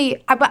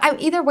hopefully,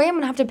 either way, I'm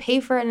going to have to pay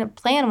for a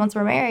plan once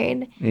we're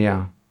married.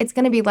 Yeah. It's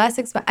going to be less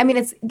expensive. I mean,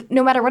 it's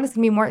no matter what, it's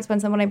going to be more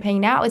expensive than what I'm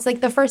paying now. It's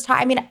like the first time.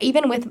 I mean,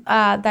 even with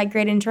that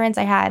great insurance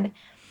I had,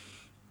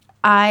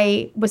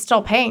 I was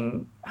still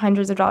paying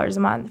hundreds of dollars a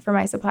month for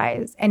my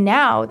supplies. And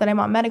now that I'm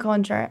on medical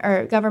insurance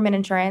or government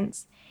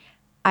insurance,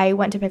 I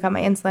went to pick up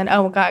my insulin.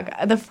 Oh, God.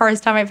 The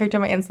first time I picked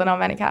up my insulin on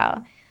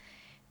Medi-Cal,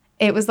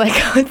 it was like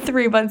a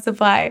 3-month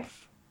supply.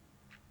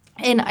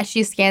 And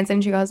she scans it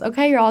and she goes,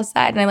 okay, you're all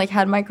set. And I like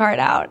had my card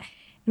out.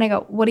 And I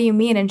go, what do you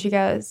mean? And she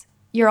goes,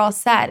 you're all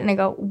set. And I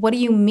go, what do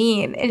you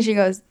mean? And she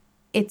goes,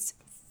 it's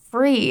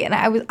free. And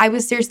I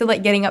was seriously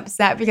like getting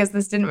upset because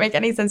this didn't make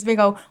any sense to me. I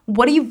go,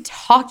 what are you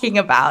talking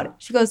about?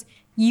 She goes,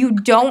 you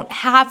don't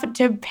have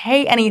to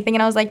pay anything.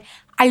 And I was like,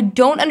 I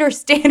don't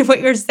understand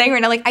what you're saying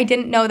right now. Like, I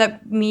didn't know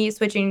that me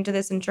switching to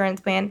this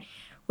insurance plan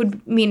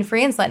would mean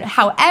free insulin.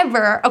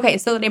 However, okay,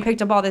 so then I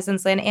picked up all this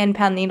insulin and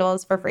pen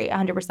needles for free,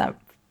 100%, $0.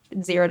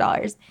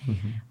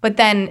 Mm-hmm. But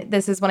then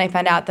this is when I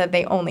found out that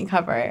they only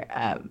cover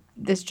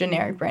this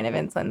generic brand of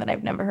insulin that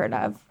I've never heard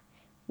of,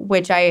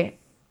 which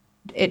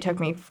it took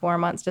me 4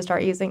 months to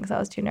start using because I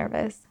was too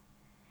nervous.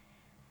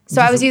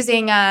 So I was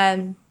using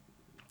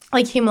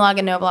like Humalog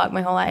and Novolog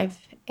my whole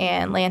life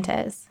and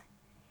Lantus.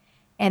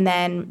 And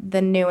then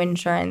the new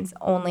insurance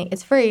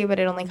it's free, but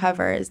it only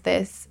covers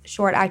this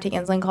short-acting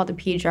insulin called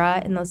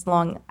Apidra and this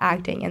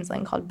long-acting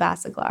insulin called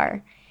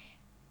Basaglar.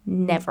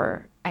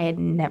 I had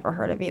never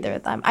heard of either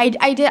of them. I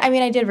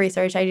did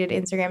research. I did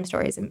Instagram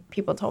stories and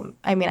people told me,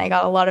 I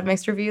got a lot of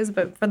mixed reviews,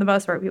 but for the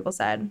most part, people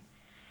said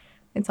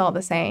it's all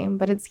the same,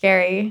 but it's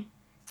scary.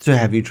 So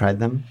have you tried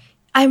them?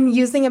 I'm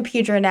using a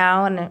Pedra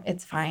now, and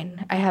it's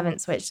fine. I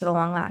haven't switched to the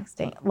long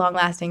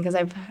lasting because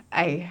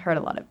I heard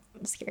a lot of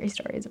scary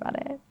stories about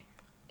it.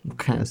 What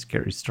kind of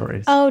scary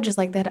stories? Oh, just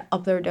like they had to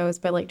up their dose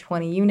by like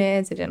 20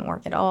 units. It didn't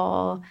work at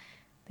all.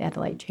 They had to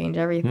like change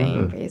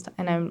everything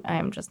and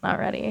I'm just not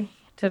ready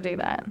to do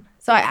that.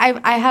 So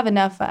I have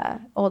enough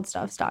old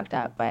stuff stocked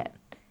up, but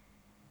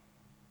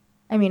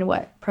I mean,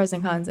 what pros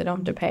and cons? I don't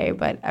have to pay,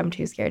 but I'm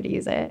too scared to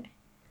use it.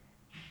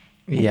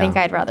 I think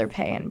I'd rather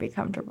pay and be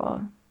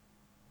comfortable.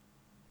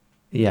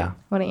 Yeah.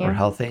 Wouldn't you? Or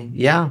healthy.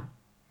 Yeah.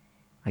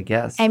 I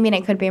guess. I mean,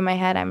 it could be in my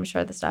head. I'm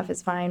sure the stuff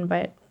is fine,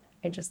 but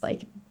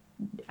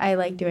I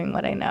like doing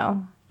what I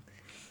know.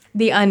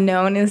 The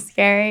unknown is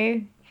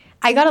scary.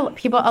 I got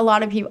a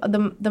lot of people,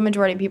 the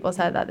majority of people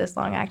said that this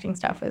long acting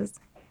stuff was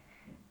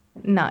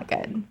not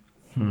good.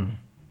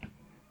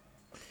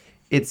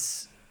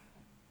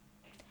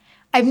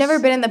 I've never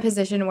been in the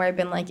position where I've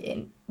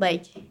been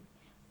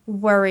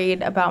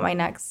worried about my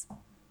next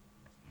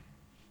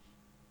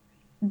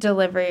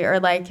delivery or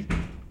like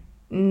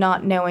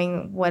not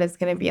knowing what it's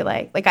going to be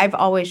like. Like I've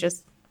always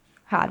just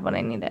had what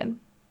I needed.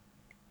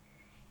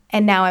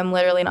 And now I'm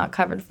literally not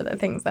covered for the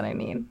things that I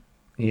need.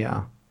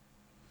 Yeah.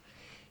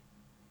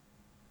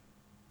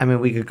 I mean,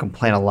 we could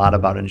complain a lot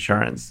about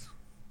insurance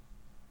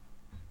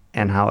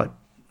and how it,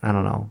 I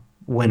don't know,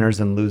 winners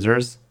and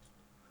losers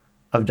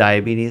of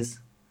diabetes.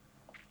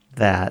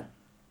 That,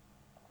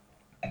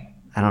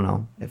 I don't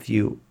know, if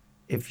you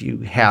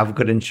have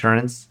good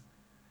insurance,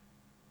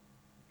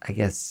 I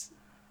guess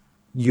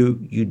you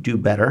do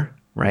better,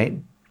 right?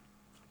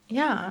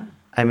 Yeah.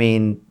 I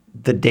mean,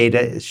 the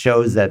data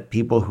shows that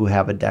people who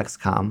have a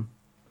Dexcom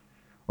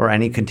or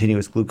any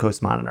continuous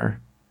glucose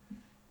monitor,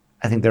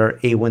 I think their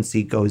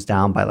A1C goes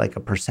down by like a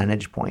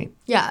percentage point.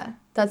 Yeah,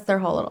 that's their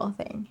whole little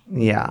thing.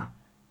 Yeah.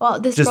 Well,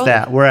 this just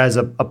that. Whereas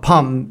a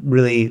pump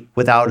really,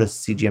 without a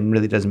CGM,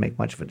 really doesn't make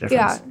much of a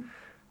difference.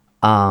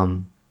 Yeah.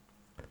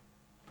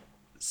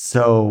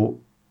 So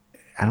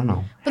I don't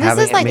know. But Having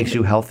this is it makes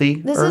you healthy.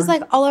 This is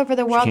like all over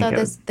the world though.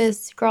 This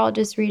This girl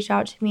just reached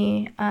out to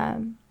me,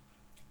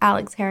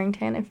 Alex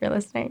Harrington, if you're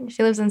listening.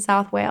 She lives in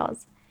South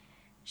Wales.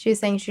 She was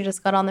saying she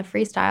just got on the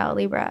freestyle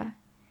Libre,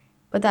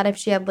 but that if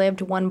she had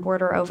lived one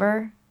border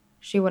over,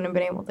 she wouldn't have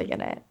been able to get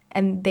it.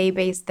 And they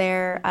base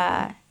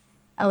their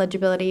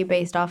eligibility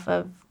based off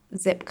of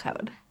zip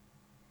code.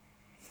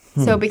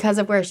 So because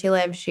of where she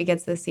lives, she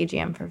gets the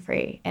CGM for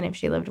free. And if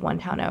she lived one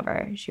town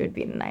over, she would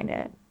be denied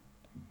it.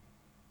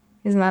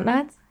 Isn't that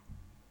nuts?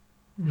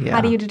 Yeah.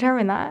 How do you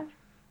determine that?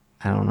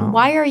 I don't know.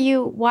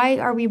 Why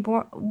are we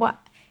born? What?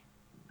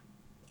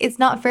 It's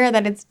not fair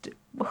that it's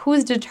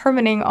who's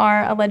determining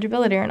our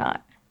eligibility or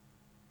not.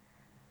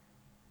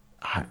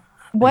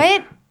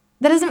 What?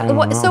 That doesn't.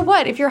 What, so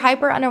what? If you're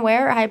hypo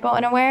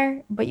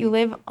unaware, but you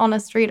live on a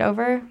street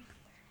over,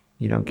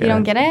 you don't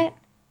get it.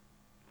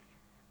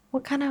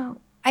 What kind of?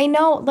 I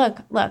know.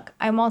 Look.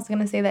 I'm also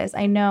gonna say this.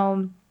 I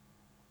know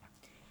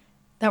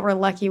that we're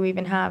lucky we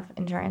even have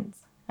insurance.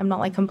 I'm not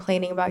like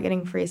complaining about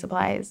getting free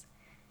supplies.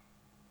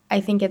 I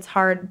think it's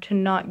hard to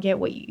not get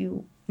what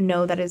you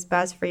know that is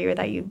best for you or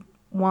that you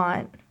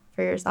want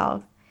for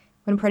yourself.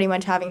 When pretty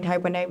much having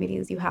type 1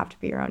 diabetes, you have to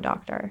be your own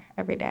doctor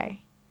every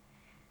day.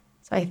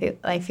 So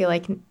I feel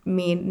like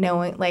me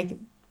knowing, like,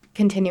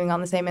 continuing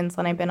on the same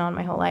insulin I've been on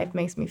my whole life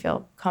makes me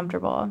feel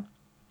comfortable.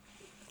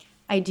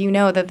 I do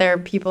know that there are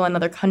people in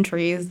other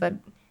countries that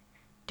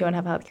don't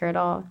have healthcare at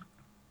all.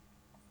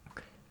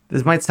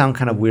 This might sound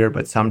kind of weird,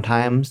 but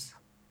sometimes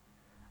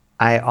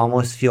I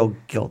almost feel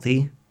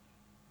guilty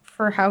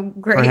for how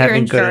great your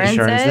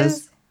insurance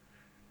is.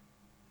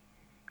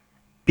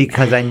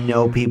 Because I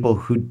know people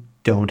who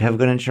don't have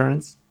good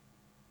insurance.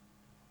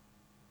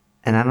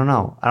 And I don't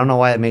know. I don't know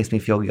why it makes me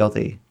feel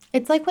guilty.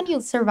 It's like when you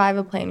survive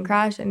a plane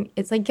crash and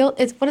it's like guilt.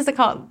 It's what is it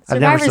called?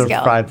 Survivor's guilt.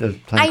 I've never survived a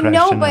plane crash. I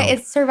know, but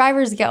it's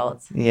survivor's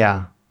guilt.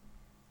 Yeah.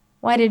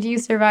 Why did you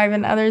survive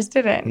and others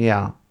didn't?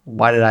 Yeah.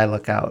 Why did I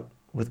look out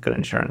with good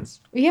insurance?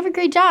 You have a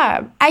great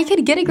job. I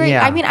could get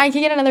I could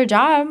get another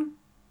job.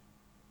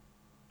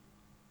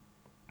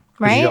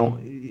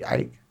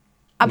 Right?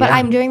 But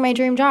I'm doing my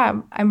dream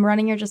job. I'm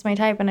running You're Just My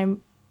Type, and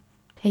I'm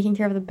taking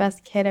care of the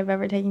best kid I've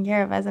ever taken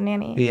care of as a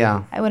nanny.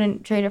 Yeah. I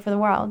wouldn't trade it for the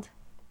world.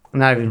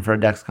 Not even for a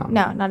Dexcom?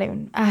 No, not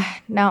even.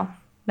 No.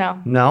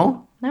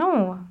 No?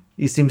 No.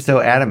 You seem so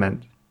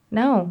adamant.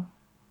 No.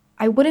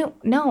 I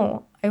wouldn't.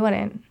 No, I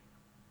wouldn't.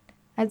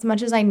 As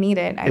much as I need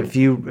it. If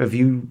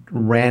you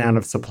ran out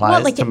of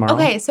supplies tomorrow?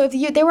 Okay, so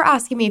if they were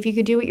asking me if you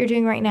could do what you're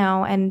doing right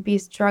now and be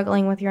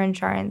struggling with your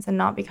insurance and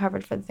not be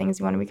covered for the things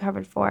you want to be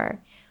covered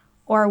for,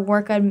 or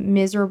work a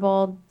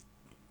miserable,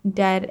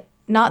 dead,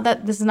 not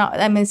that this is not,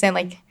 I'm saying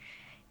like,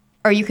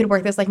 or you could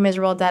work this like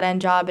miserable dead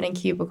end job in a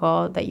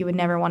cubicle that you would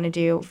never want to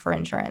do for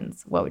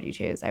insurance, what would you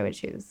choose? I would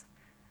choose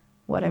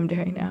what I'm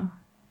doing now.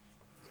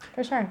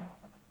 For sure.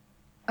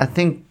 I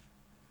think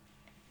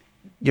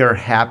your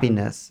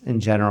happiness in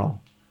general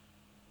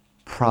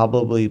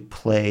probably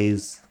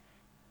plays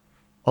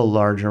a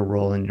larger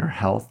role in your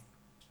health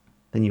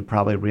than you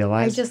probably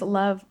realize. I just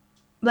love,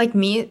 like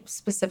me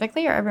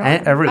specifically or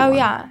everyone? Everyone. Oh,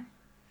 yeah.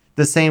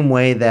 the same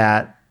way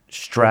that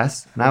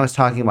stress, and I was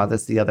talking about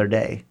this the other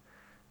day.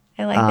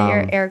 I like that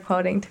you're air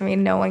quoting to me.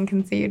 No one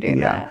can see you doing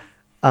that.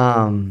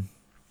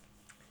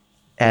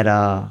 At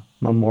a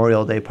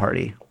Memorial Day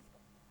party,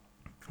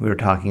 we were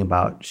talking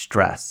about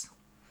stress.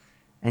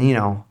 And, you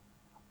know,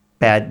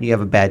 you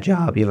have a bad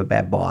job, you have a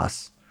bad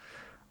boss,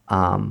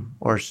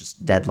 or it's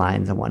just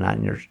deadlines and whatnot,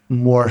 and you're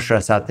more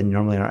stressed out than you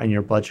normally are, and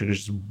your blood sugar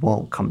just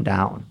won't come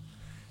down,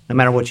 no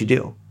matter what you do.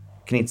 You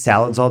can eat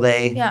salads all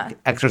day,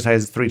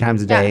 exercise 3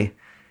 times a day.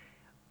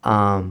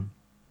 And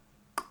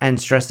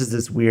stress is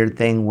this weird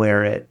thing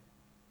where it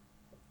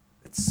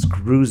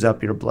screws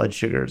up your blood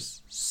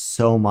sugars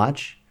so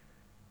much,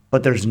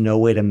 but there's no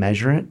way to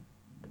measure it.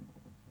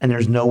 And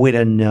there's no way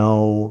to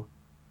know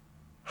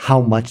how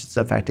much it's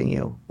affecting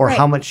you or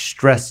how much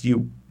stress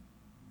you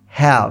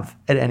have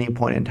at any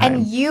point in time.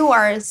 And you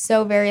are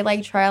so very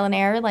like trial and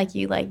error. Like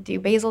you like do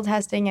basal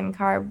testing and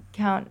carb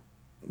count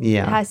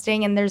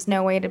testing, and there's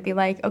no way to be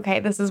like,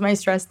 okay, this is my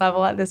stress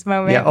level at this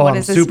moment. Yeah,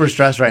 I'm super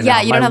stressed right now.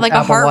 Yeah, you don't have like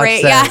a heart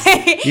rate.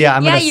 Yeah,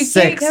 I'm at a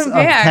 6 of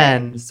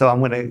 10, so I'm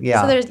going to,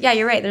 So there's,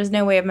 you're right. There's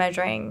no way of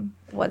measuring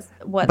what.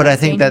 But I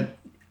think that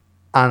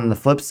on the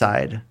flip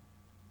side,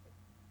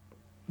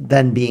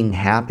 then being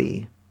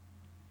happy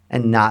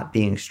and not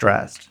being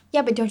stressed.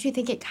 Yeah, but don't you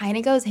think it kind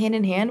of goes hand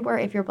in hand where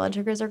if your blood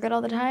sugars are good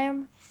all the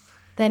time,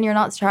 then you're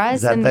not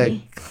stressed? Is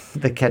that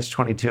the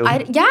catch-22?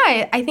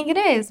 I think it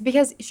is,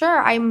 because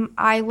sure,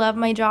 I love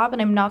my job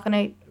and I'm not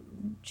going to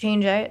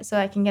change it so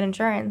I can get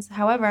insurance.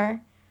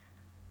 However,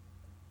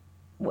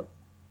 when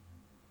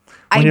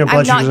your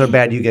blood sugars are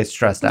bad, you get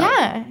stressed out.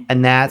 Yeah.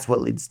 And that's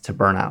what leads to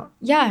burnout.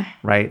 Yeah.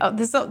 Right? Oh,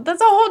 that's a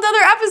whole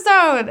other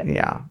episode.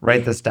 Yeah.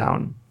 Write this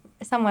down.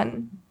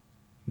 Someone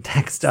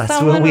text us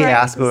when we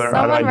ask what our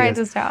someone write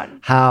this down.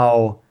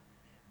 How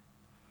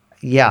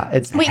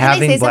it's Wait,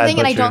 having can I say blood something?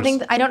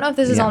 And I don't know if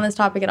this is Yeah. on this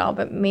topic at all,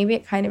 but maybe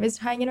it kind of is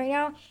tying in right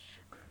now.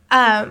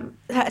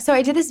 So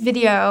I did this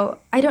video,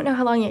 I don't know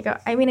how long ago.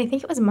 I mean, I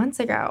think it was months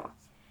ago,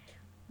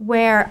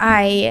 where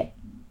I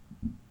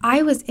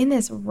was in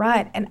this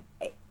rut, and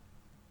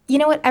you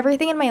know what?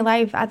 Everything in my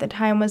life at the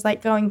time was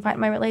like going fine.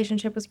 My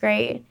relationship was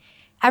great.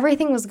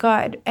 Everything was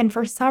good. And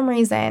for some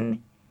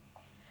reason,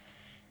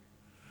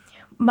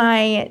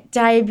 my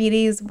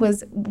diabetes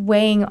was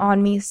weighing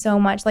on me so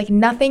much. Like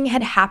nothing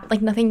had happened,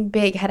 like nothing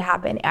big had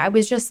happened. I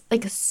was just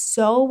like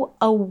so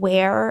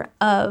aware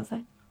of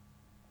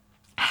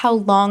how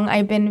long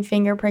I've been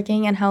finger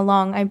pricking and how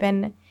long I've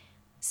been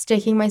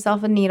sticking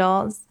myself with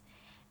needles.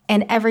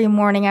 And every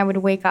morning I would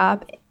wake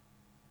up.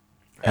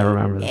 I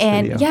remember this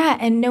video. Yeah,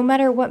 and no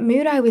matter what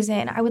mood I was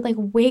in, I would like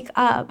wake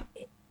up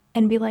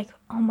and be like,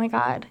 oh my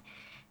God,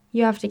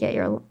 you have to get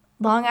your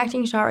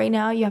long-acting shot right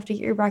now. You have to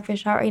get your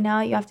breakfast shot right now.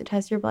 You have to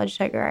test your blood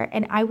sugar.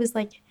 And I was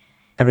like,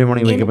 every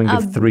morning you wake up and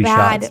give 3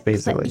 shots,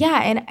 basically.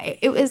 Yeah, and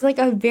it was like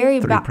a very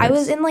bad. I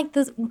was in like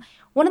this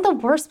one of the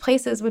worst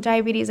places with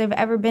diabetes I've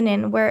ever been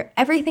in, where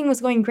everything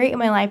was going great in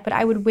my life, but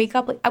I would wake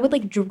up, I would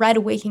like dread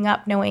waking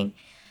up knowing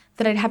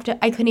that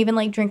I couldn't even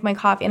like drink my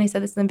coffee. And I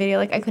said this in the video,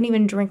 like I couldn't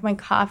even drink my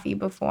coffee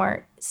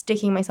before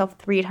sticking myself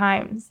 3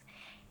 times.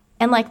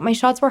 And like my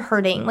shots were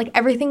hurting. Like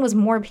everything was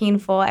more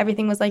painful.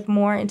 Everything was like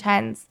more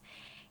intense.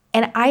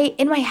 And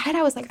in my head,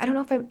 I was like, I don't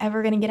know if I'm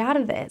ever going to get out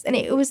of this. And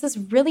it was this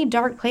really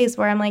dark place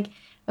where I'm like,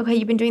 okay,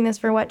 you've been doing this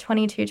for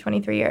 22,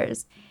 23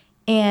 years.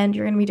 And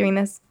you're going to be doing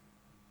this,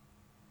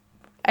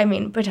 I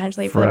mean,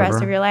 potentially for the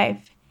rest of your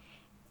life.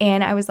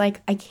 And I was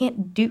like, I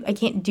can't do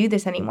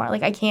this anymore.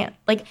 Like, I can't,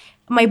 like,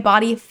 my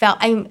body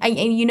felt,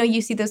 you know,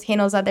 you see those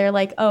handles out there,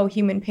 like, oh,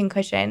 human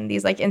pincushion,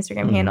 these like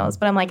Instagram handles.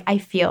 But I'm like, I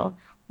feel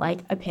like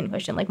a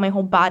pincushion. Like my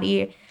whole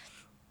body,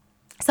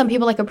 some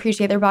people like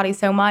appreciate their body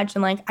so much.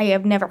 And like, I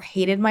have never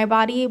hated my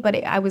body, but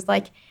I was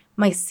like,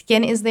 my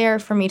skin is there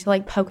for me to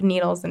like poke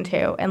needles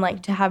into and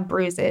like to have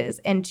bruises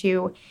and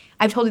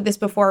I've told you this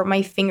before,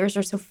 my fingers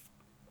are so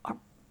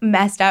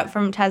messed up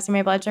from testing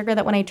my blood sugar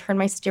that when I turn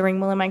my steering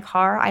wheel in my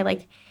car, I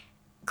like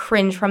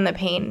cringe from the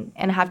pain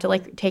and have to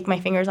like take my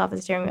fingers off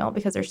the steering wheel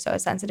because they're so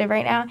sensitive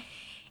right now.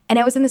 And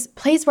I was in this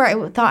place where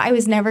I thought I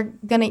was never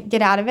going to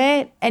get out of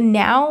it. And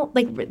now,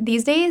 like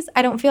these days,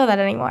 I don't feel that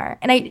anymore.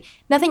 And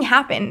nothing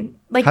happened.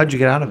 Like, how'd you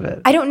get out of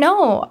it? I don't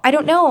know.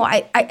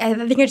 I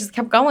think I just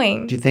kept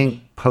going. Do you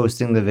think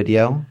posting the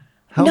video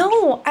helped?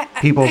 No.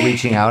 People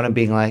reaching out and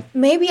being like...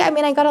 Maybe. I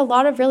mean, I got a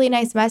lot of really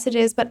nice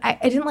messages, but I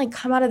didn't like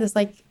come out of this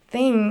like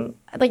thing.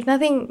 Like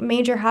nothing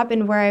major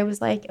happened where I was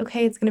like,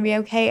 okay, it's going to be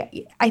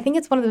okay. I think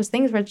it's one of those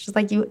things where it's just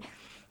like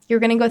you're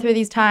going to go through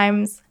these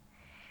times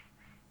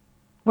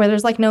where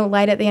there's like no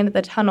light at the end of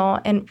the tunnel.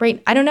 And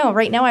I don't know,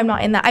 right now I'm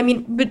not in that. I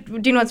mean, but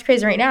do you know what's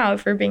crazy right now,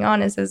 if we're being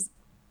honest, is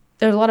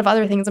there's a lot of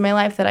other things in my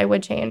life that I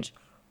would change.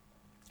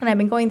 And I've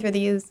been going through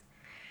these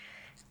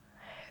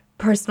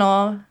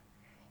personal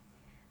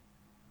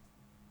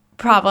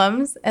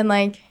problems and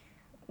like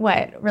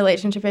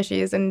relationship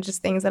issues and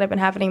just things that have been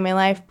happening in my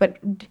life. But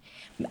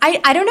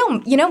I don't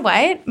know, you know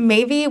what?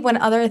 Maybe when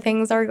other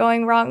things are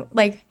going wrong,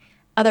 like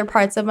other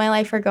parts of my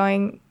life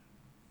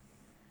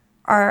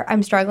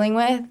I'm struggling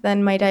with,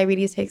 then my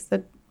diabetes takes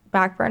the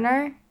back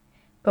burner.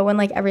 But when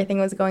like everything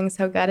was going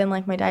so good and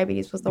like my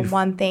diabetes was the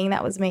one thing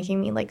that was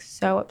making me like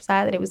so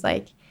upset that it was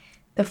like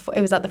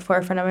it was at the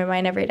forefront of my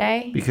mind every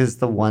day. Because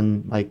the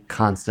one like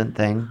constant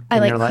thing I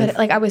in like your life.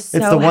 I was so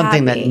it's the one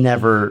thing that happy.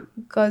 never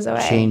Goes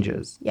away.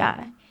 changes.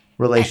 Yeah.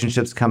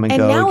 Relationships come and and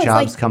go, now it's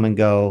jobs like- come and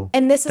go.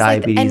 And this is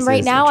like, diabetes and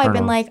right is now I've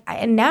been eternal. like,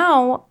 and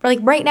now, like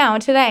right now,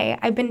 today,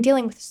 I've been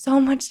dealing with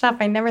so much stuff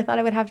I never thought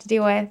I would have to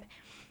deal with.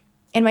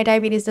 And my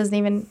diabetes doesn't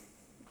even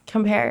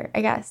compare, I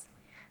guess.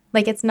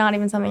 Like, it's not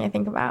even something I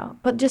think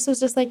about. But it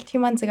was just like 2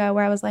 months ago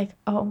where I was like,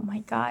 oh my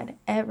God,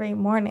 every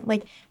morning.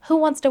 Like, who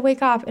wants to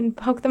wake up and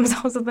poke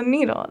themselves with a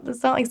needle?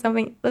 It's not like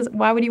something,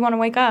 why would you want to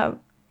wake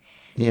up?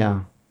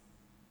 Yeah.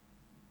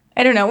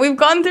 I don't know. We've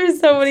gone through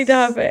so many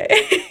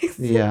topics.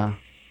 Yeah.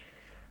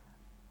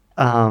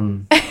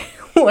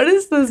 What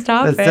is this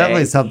topic? That's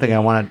definitely something I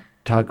want to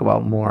talk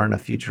about more in a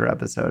future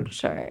episode.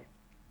 Sure.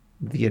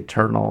 The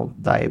eternal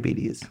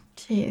diabetes.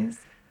 Jeez.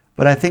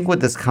 But I think what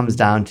this comes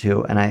down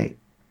to, and I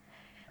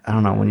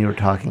don't know, when you were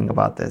talking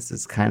about this,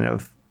 it's kind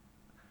of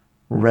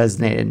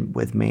resonated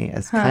with me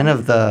as kind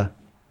of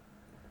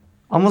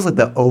almost like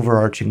the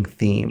overarching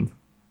theme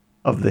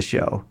of the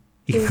show.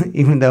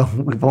 Even though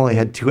we've only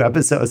had 2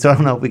 episodes, so I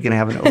don't know if we can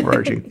have an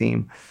overarching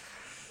theme.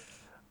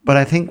 But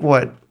I think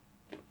what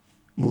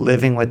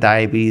living with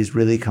diabetes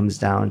really comes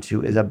down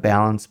to is a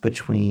balance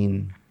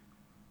between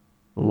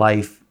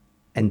life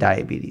and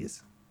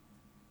diabetes.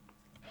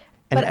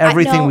 And But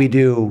everything no. we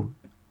do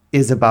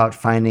is about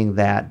finding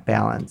that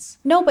balance.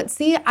 No, but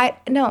see,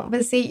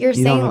 you're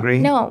saying don't agree?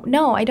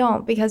 No, I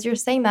don't, because you're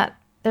saying that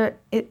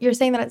you're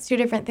saying that it's 2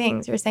 different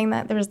things. You're saying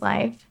that there's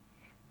life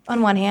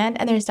on one hand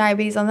and there's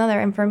diabetes on the other,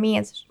 and for me,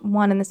 it's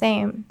one and the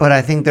same. But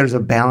I think there's a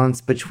balance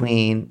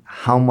between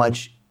how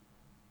much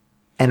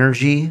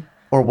energy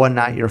or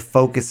whatnot you're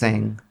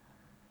focusing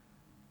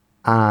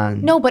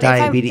on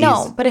diabetes.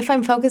 If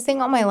I'm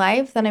focusing on my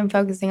life, then I'm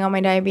focusing on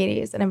my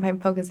diabetes, and if I'm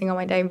focusing on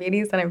my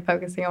diabetes, then I'm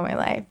focusing on my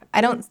life.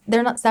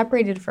 They're not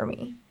separated for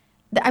me.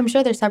 I'm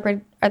sure they're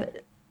separated.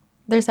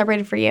 They're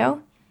separated for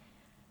you?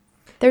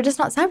 They're just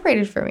not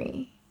separated for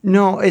me.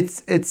 No,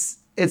 it's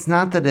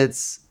not that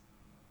it's.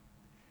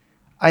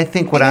 I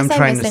think what I I'm guess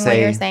trying to missing what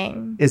you're say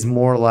saying. is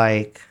more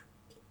like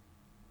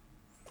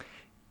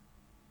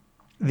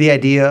the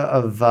idea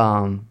of,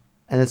 and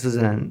this was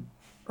in an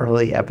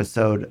early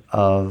episode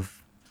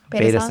of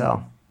Beta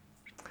Cell,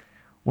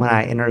 when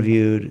I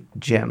interviewed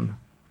Jim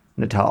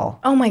Natal,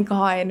 Oh my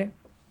God.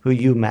 who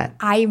you met.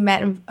 I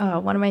met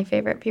one of my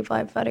favorite people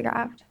I've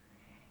photographed.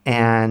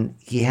 And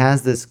he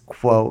has this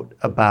quote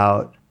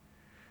about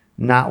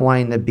not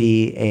wanting to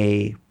be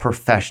a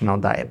professional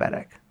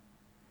diabetic.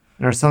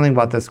 And there's something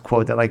about this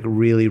quote that like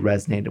really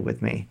resonated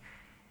with me.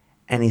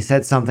 And he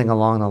said something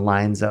along the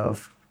lines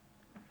of,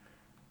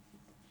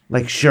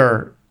 like,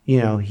 sure,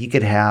 he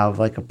could have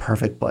like a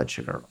perfect blood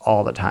sugar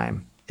all the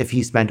time if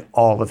he spent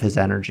all of his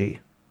energy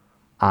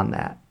on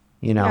that,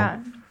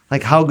 Yeah.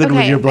 Like, how good would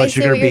Okay, your I blood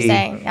see sugar what you're be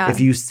saying, yeah. if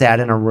you sat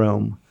in a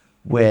room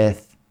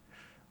with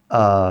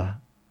a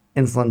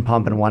insulin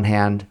pump in one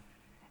hand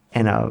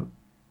and a,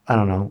 I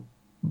don't know,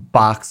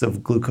 box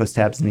of glucose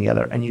tabs in the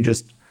other, and you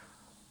just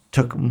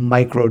took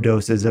micro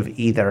doses of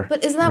either.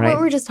 But isn't that right? what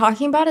we were just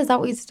talking about? Is that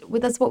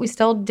that's what we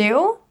still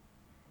do?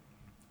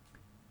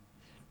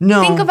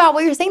 No. Think about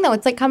what you're saying though.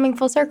 It's like coming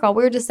full circle.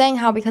 We were just saying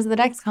how because of the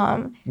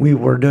Dexcom, we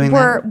were doing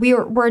that.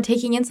 we're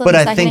taking insulin. But the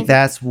I second think it-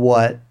 that's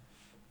what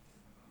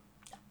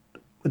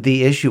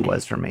the issue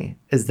was for me,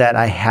 is that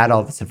I had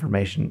all this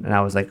information and I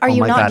was like, Are oh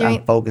you my not God, doing-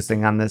 I'm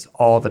focusing on this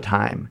all the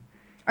time.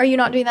 Are you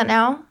not doing that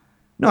now?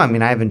 No, I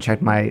mean, I haven't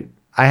checked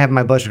I have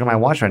my blood sugar on my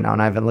watch right now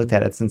and I haven't looked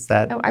at it since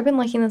that. Oh, I've been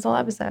looking this whole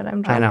episode. I'm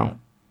I trying. know.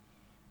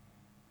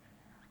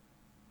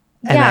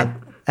 And Yeah.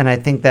 I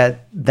think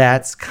that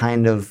that's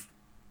kind of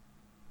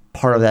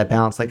part of that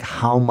balance. Like,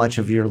 how much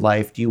of your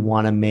life do you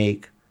want to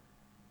make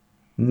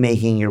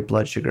making your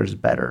blood sugars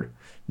better?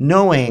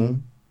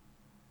 Knowing,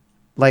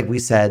 like we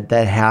said,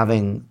 that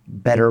having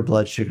better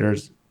blood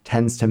sugars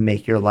tends to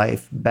make your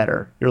life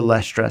better. You're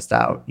less stressed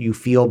out. You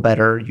feel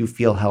better. You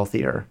feel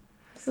healthier.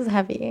 This is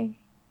heavy.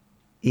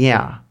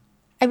 Yeah.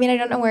 I mean, I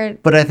don't know where.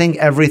 But I think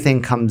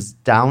everything comes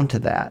down to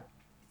that.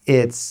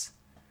 It's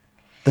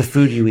the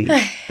food you eat,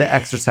 the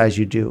exercise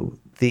you do,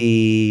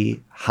 the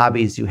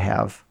hobbies you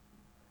have.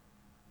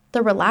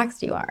 The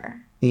relaxed you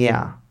are,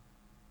 Yeah.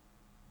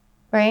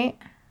 right?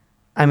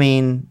 I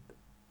mean,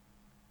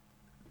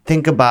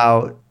 think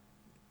about,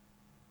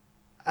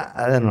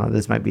 I don't know,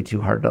 this might be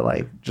too hard to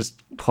like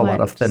just pull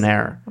out of thin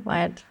air.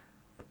 What?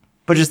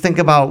 But just think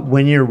about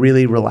when you're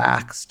really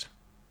relaxed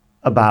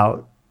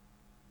about,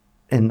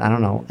 in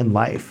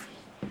life,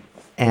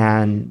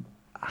 and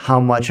how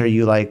much are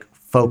you like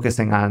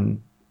focusing on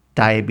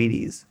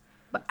diabetes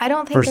But I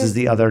don't think versus there's-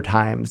 the other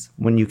times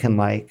when you can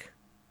like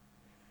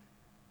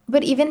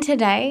But even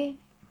today,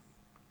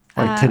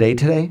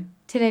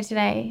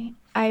 today,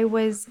 I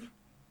was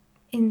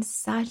in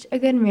such a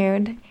good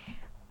mood.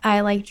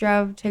 I like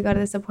drove to go to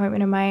this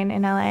appointment of mine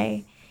in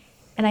LA,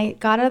 and I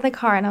got out of the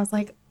car and I was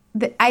like,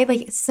 I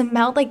like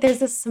smelled like there's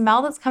this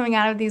smell that's coming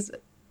out of these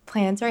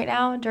plants right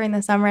now during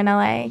the summer in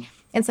LA.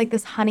 It's like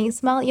this honey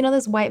smell. You know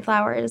those white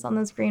flowers on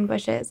those green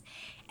bushes?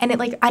 And it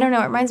like, I don't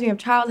know, it reminds me of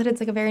childhood. It's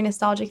like a very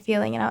nostalgic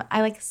feeling. And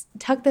I like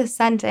took this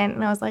scent in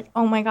and I was like,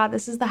 oh my God,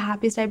 this is the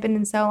happiest I've been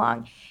in so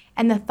long.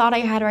 And the thought I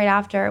had right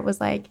after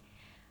was like,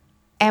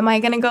 am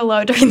I going to go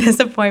low during this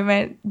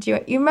appointment?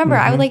 You remember,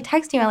 I would like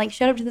text you. I like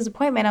showed up to this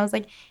appointment. I was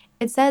like,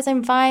 it says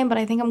I'm fine, but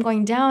I think I'm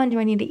going down. Do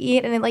I need to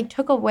eat? And it like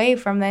took away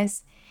from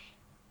this.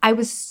 I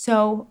was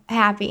so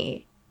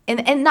happy.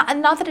 And not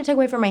that it took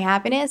away from my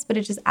happiness, but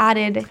it just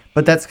added.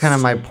 But that's kind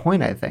of my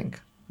point, I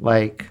think.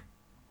 Like,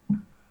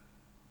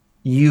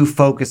 you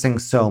focusing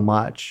so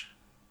much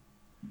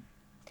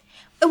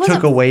it wasn't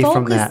took away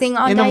from that. Focusing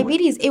on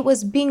diabetes. It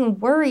was being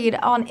worried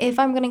on if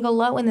I'm going to go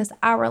low in this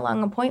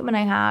hour-long appointment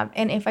I have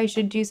and if I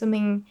should do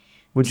something.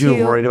 Would you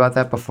have worried about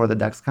that before the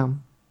Dexcom?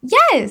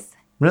 Yes.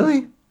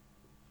 Really?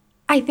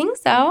 I think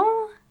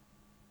so.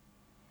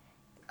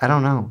 I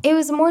don't know. It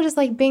was more just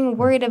like being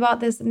worried about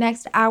this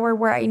next hour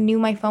where I knew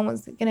my phone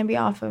was going to be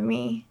off of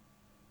me.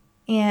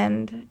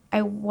 And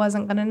I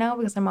wasn't going to know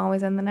because I'm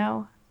always in the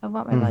know of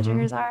what my blood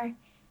sugars are.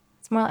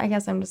 It's more, I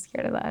guess I'm just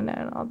scared of the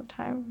unknown all the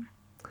time.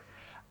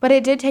 But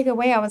it did take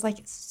away. I was like,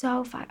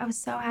 I was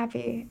so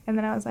happy. And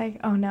then I was like,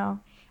 oh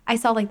no. I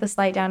saw like the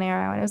slight down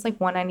arrow and it was like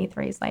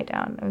 193 slight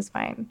down. It was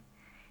fine.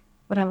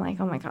 But I'm like,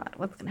 oh my God,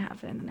 what's going to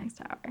happen in the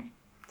next hour?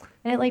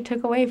 And it like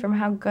took away from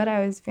how good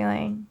I was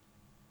feeling.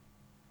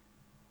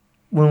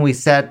 When we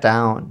sat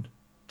down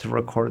to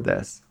record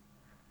this,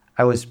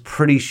 I was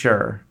pretty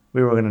sure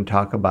we were going to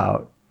talk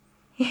about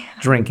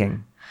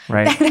drinking,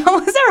 right? That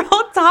was our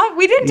whole talk.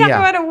 We didn't talk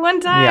about it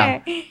one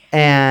time. Yeah.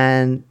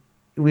 And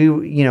we,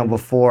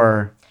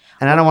 before,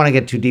 and I don't want to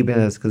get too deep into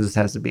this because this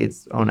has to be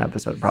its own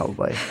episode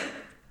probably.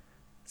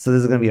 So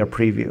this is going to be a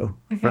preview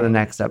for the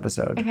next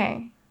episode.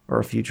 Okay. Or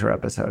a future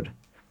episode.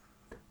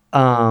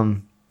 I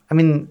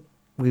mean,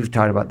 we've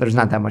talked about, there's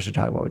not that much to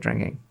talk about with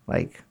drinking.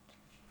 Like,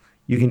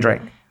 you can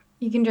drink.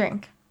 You can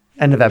drink.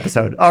 End of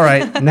episode. All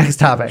right, next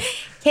topic.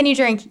 Can you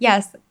drink?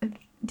 Yes.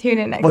 Tune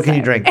in next What can time.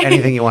 you drink?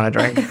 Anything you want to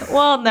drink.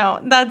 Well,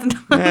 no, that's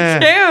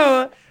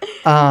not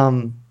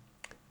true.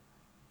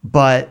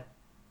 But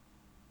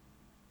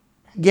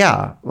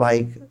yeah,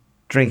 like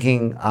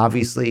drinking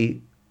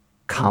obviously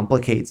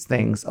complicates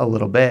things a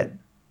little bit,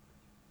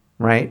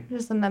 right?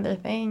 Just another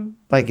thing.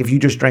 Like if you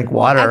just drank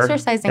water,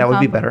 exercising that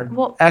would be better.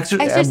 Well,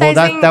 exercising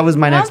that was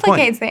my next point.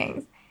 Complicates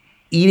things.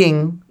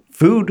 Eating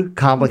food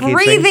complicates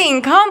Breathing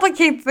things.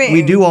 complicates things.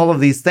 We do all of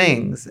these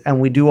things,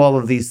 and we do all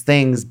of these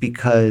things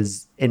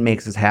because it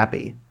makes us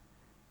happy.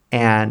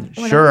 And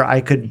sure, I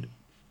could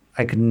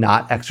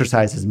not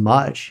exercise as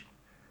much.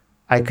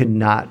 I don't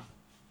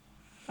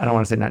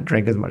want to say not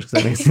drink as much because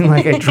that makes it seem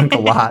like I drink a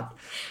lot.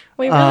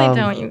 We really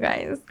don't, you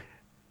guys.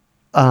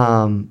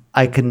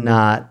 I could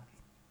not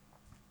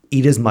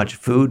eat as much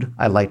food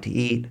I like to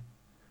eat.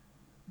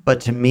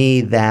 But to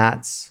me,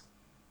 that's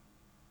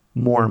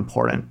more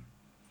important.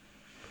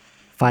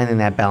 Finding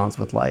that balance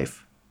with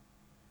life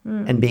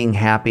and being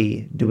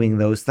happy doing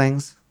those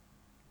things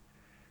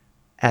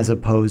as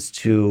opposed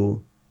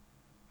to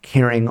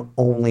caring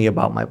only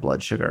about my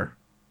blood sugar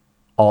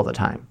all the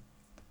time.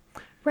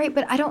 Right,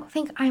 but I don't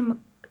think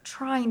I'm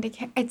trying to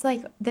care. It's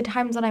like the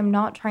times that I'm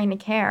not trying to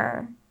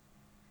care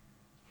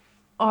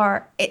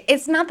are,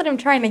 it's not that I'm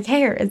trying to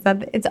care. It's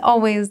that it's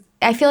always,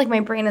 I feel like my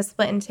brain is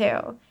split in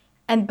two.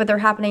 But they're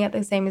happening at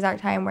the same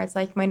exact time where it's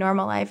like my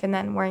normal life and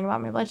then worrying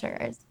about my blood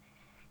sugars.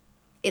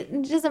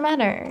 It doesn't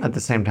matter. At the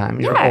same time,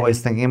 you're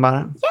always thinking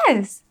about it?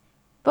 Yes.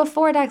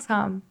 Before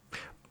Dexcom.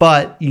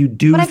 But you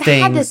do things. But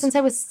I've had this since I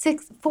was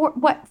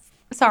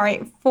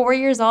 4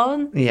 years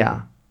old?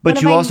 Yeah.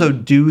 But you also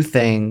do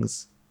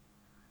things.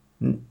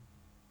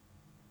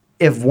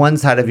 If one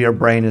side of your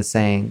brain is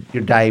saying,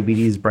 your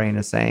diabetes brain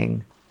is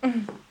saying,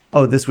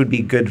 oh, this would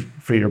be good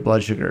for your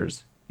blood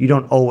sugars. You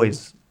don't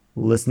always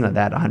listen to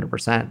that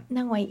 100%.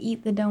 No, I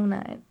eat the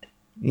donut.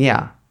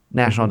 Yeah.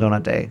 National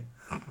Donut Day.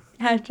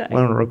 Hashtag.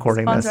 When we're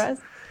recording Sponsor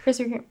this.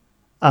 Krispy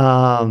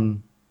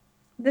Kreme.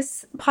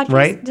 This podcast,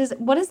 right?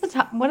 What is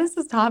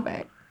this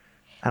topic?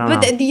 I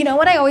don't know. You know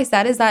what I always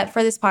said is that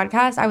for this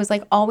podcast, I was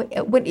like,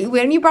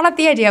 when you brought up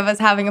the idea of us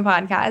having a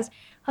podcast,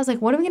 I was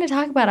like, what are we going to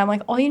talk about? I'm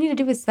like, all you need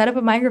to do is set up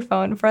a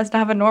microphone for us to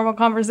have a normal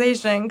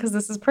conversation because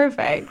this is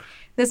perfect.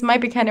 This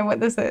might be kind of what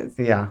this is.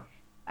 Yeah.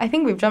 I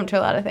think we've jumped to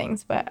a lot of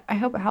things, but I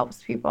hope it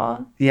helps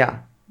people.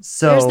 Yeah.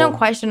 So there's no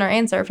question or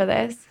answer for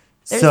this.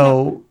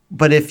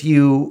 But if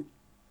you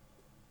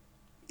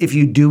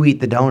do eat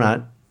the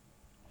donut,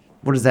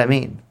 what does that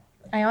mean?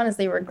 I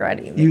honestly regret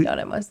eating the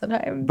donut most of the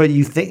time. But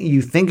you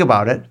think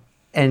about it,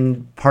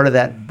 and part of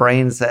that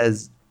brain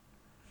says,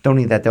 "Don't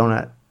eat that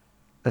donut.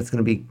 That's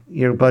gonna be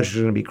your blood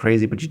sugar's gonna be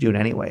crazy." But you do it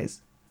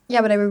anyways.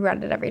 Yeah, but I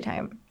regret it every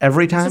time.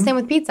 Every time. It's the same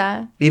with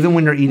pizza. Even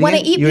when you're eating when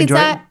it, I eat you enjoy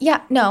pizza, it?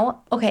 yeah,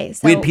 no, okay.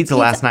 So we had pizza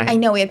last night. I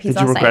know we had pizza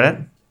last night. Did you regret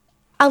it?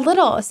 A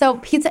little. So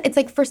pizza, it's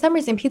like for some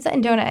reason, pizza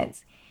and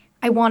donuts,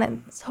 I want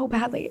them so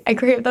badly. I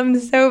crave them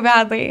so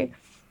badly.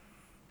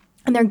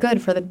 And they're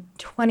good for the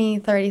 20,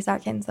 30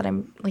 seconds that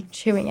I'm like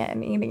chewing it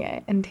and eating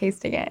it and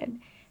tasting it.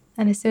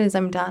 And as soon as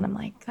I'm done, I'm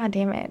like, God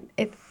damn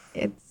it.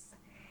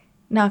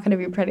 not going to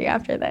be pretty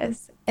after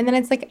this. And then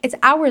it's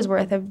hours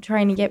worth of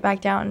trying to get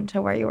back down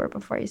to where you were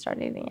before you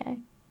started eating it.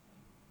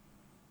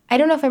 I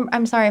don't know if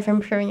I'm sorry if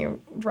I'm proving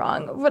you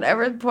wrong,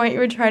 whatever point you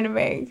were trying to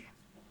make.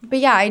 But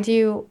yeah, I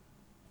do.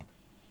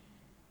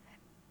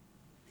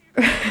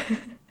 I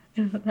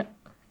don't know.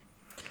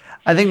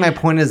 I think my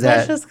point is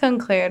Let's that just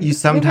conclude. you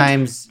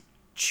sometimes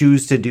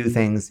choose to do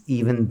things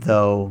even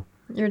though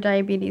Your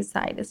diabetes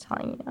side is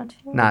telling you not to.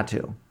 not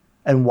to.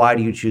 And why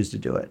do you choose to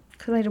do it?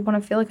 Because I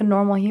want to feel like a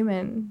normal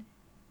human.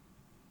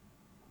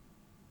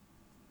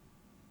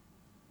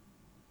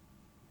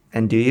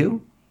 And do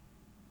you?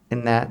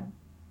 In that?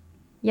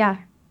 Yeah.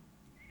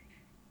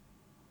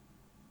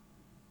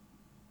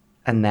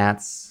 And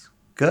that's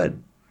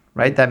good,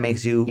 right? That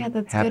makes you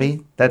that's happy.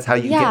 good. That's how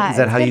you Yeah, get. Is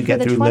that it's how good you for get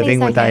the through 20 living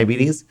with seconds.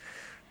 diabetes?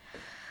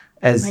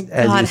 As My God,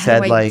 as you said, how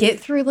do I like get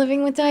through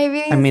living with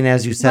diabetes? I mean,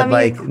 as you said, Let me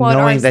like quote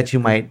knowing our- that you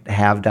might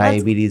have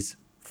diabetes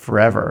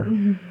forever,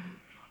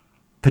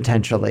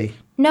 potentially.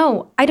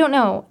 No, I don't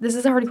know. This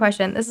is a hard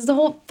question. This is a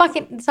whole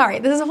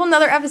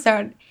nother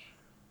episode.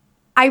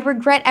 I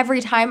regret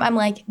every time I'm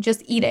like,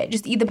 just eat it.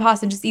 Just eat the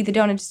pasta. Just eat the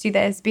donut. Just do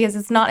this. Because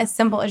it's not as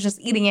simple as just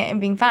eating it and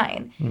being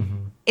fine.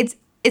 Mm-hmm.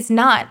 It's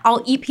not.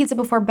 I'll eat pizza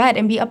before bed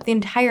and be up the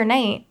entire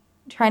night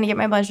trying to get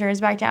my blood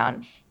sugars back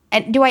down.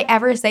 And do I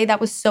ever say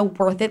that was so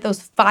worth it?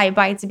 Those 5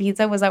 bites of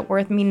pizza, was that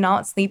worth me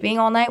not sleeping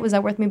all night? Was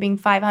that worth me being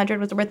 500?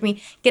 Was it worth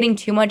me getting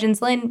too much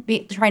insulin,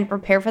 trying to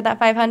prepare for that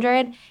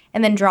 500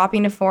 and then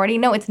dropping to 40?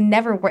 No, it's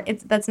never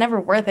that's never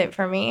worth it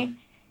for me.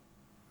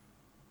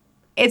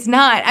 It's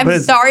not. I'm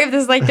sorry if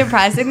this is like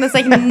depressing. That's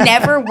like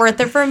never worth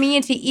it for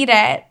me to eat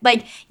it.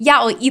 Like, yeah,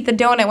 I'll eat the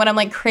donut when I'm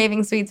like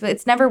craving sweets, but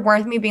it's never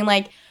worth me being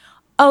like,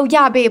 oh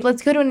yeah, babe,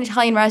 let's go to an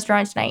Italian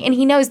restaurant tonight. And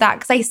he knows that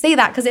because I say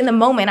that because in the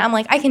moment I'm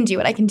like, I can do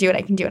it. I can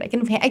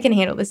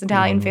handle this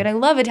Italian food. I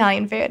love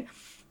Italian food.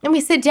 And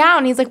we sit down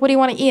and he's like, what do you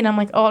want to eat? And I'm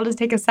like, oh, I'll just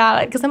take a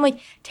salad. Because I'm like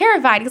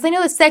terrified because I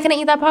know the second I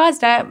eat that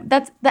pasta,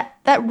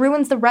 that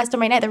ruins the rest of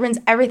my night. That ruins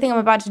everything I'm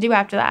about to do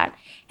after that.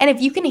 And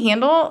if you can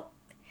handle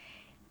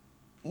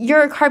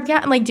your carb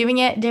count and like doing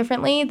it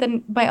differently,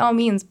 then by all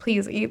means,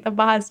 please eat the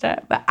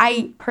pasta. But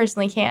I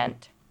personally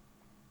can't.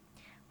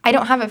 I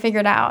don't have it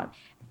figured out.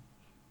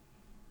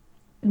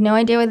 No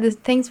idea what this.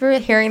 Thanks for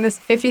hearing this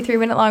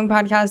 53-minute long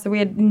podcast that we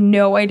had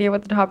no idea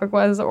what the topic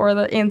was or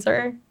the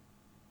answer.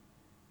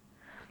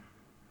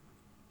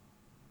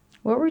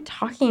 What were we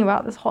talking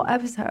about this whole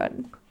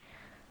episode?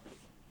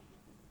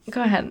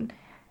 Go ahead.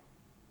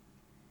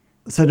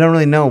 So I don't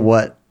really know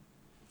what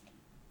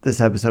this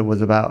episode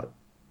was about.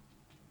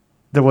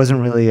 There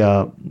wasn't really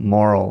a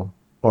moral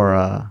or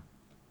a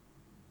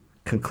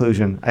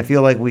conclusion. I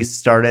feel like we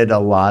started a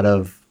lot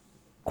of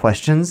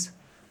questions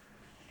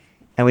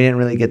and we didn't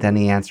really get to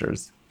any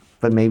answers.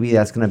 But maybe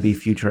that's going to be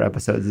future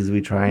episodes as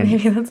we try and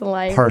Maybe that's a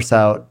lie. parse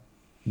out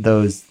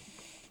those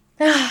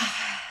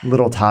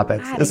little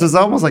topics. This was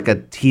almost like a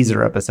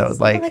teaser episode.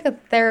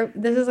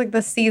 This is like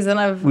the season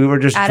of we were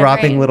just Out of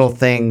dropping Range. little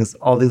things,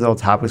 all these little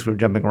topics we were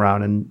jumping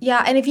around and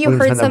Yeah, and if you we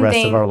heard spend the rest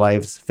of something, our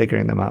lives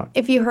figuring them out.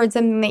 if you heard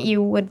something that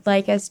you would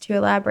like us to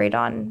elaborate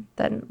on,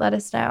 then let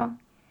us know.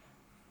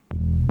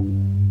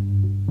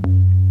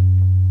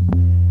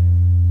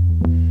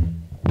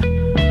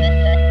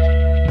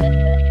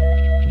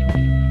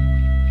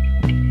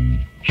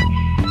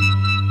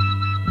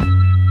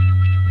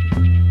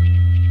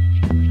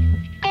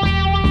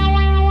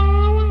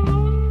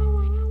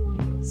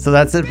 So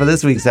that's it for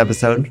this week's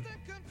episode.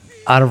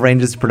 Out of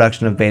Range's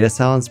production of Beta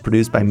Cell is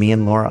produced by me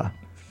and Laura.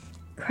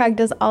 Craig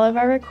does all of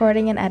our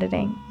recording and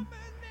editing.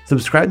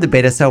 Subscribe to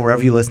Beta Cell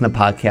wherever you listen to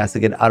podcasts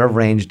to get Out of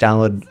Range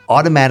downloaded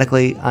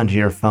automatically onto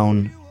your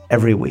phone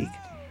every week.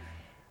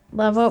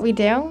 Love what we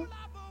do?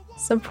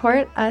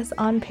 Support us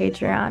on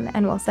Patreon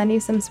and we'll send you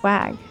some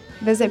swag.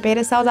 Visit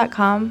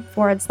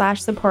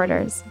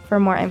betacell.com/supporters for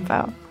more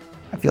info.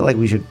 I feel like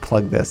we should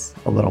plug this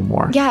a little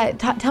more. Yeah,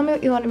 tell me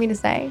what you wanted me to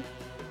say.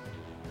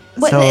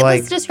 Like,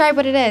 let's describe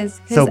what it is.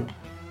 'Cause So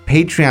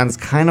Patreon's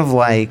kind of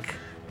like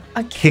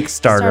a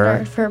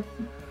Kickstarter, for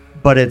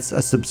but it's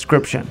a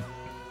subscription.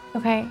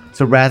 okay.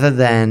 So rather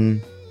than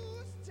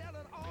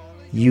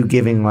you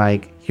giving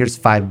like, here's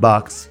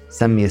 $5,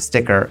 send me a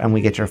sticker and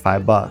we get your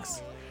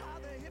 $5,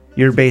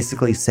 you're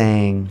basically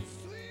saying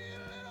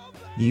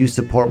you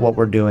support what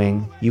we're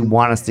doing, you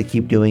want us to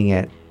keep doing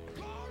it,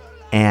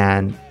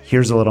 and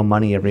here's a little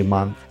money every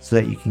month so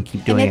that you can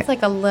keep doing And it's it.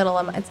 like a little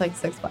amount. It's like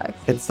 $6.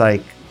 It's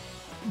like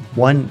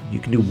you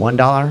can do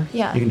 $1,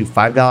 Yeah. you can do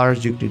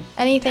 $5, you can do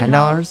Anything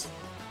 $10,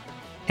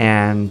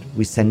 and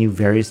we send you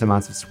various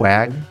amounts of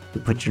swag.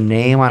 We put your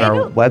name on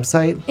our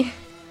website,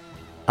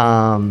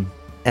 and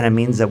it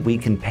means that we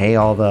can pay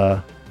all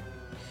the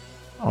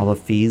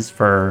fees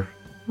for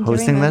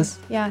hosting this,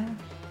 Yeah.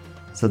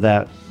 so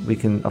that we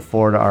can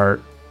afford our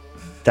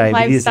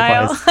diabetes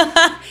Lifestyle.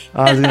 supplies.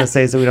 I was gonna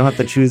say, so we don't have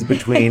to choose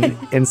between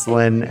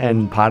insulin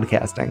and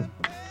podcasting.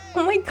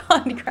 Oh my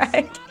God,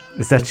 Craig.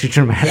 Is that too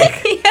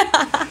dramatic?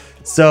 Yeah.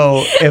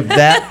 So if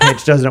that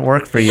pitch doesn't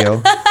work for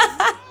you,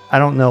 I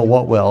don't know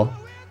what will.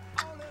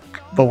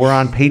 But we're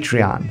on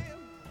Patreon.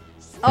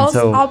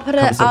 I'll put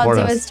come it. I'll support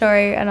do us. a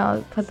story and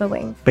I'll put the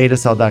link.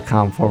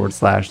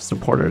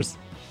 betacell.com/supporters.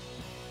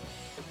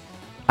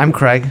 I'm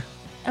Craig,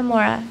 I'm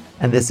Laura.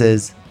 and this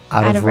is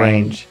Out of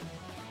Range.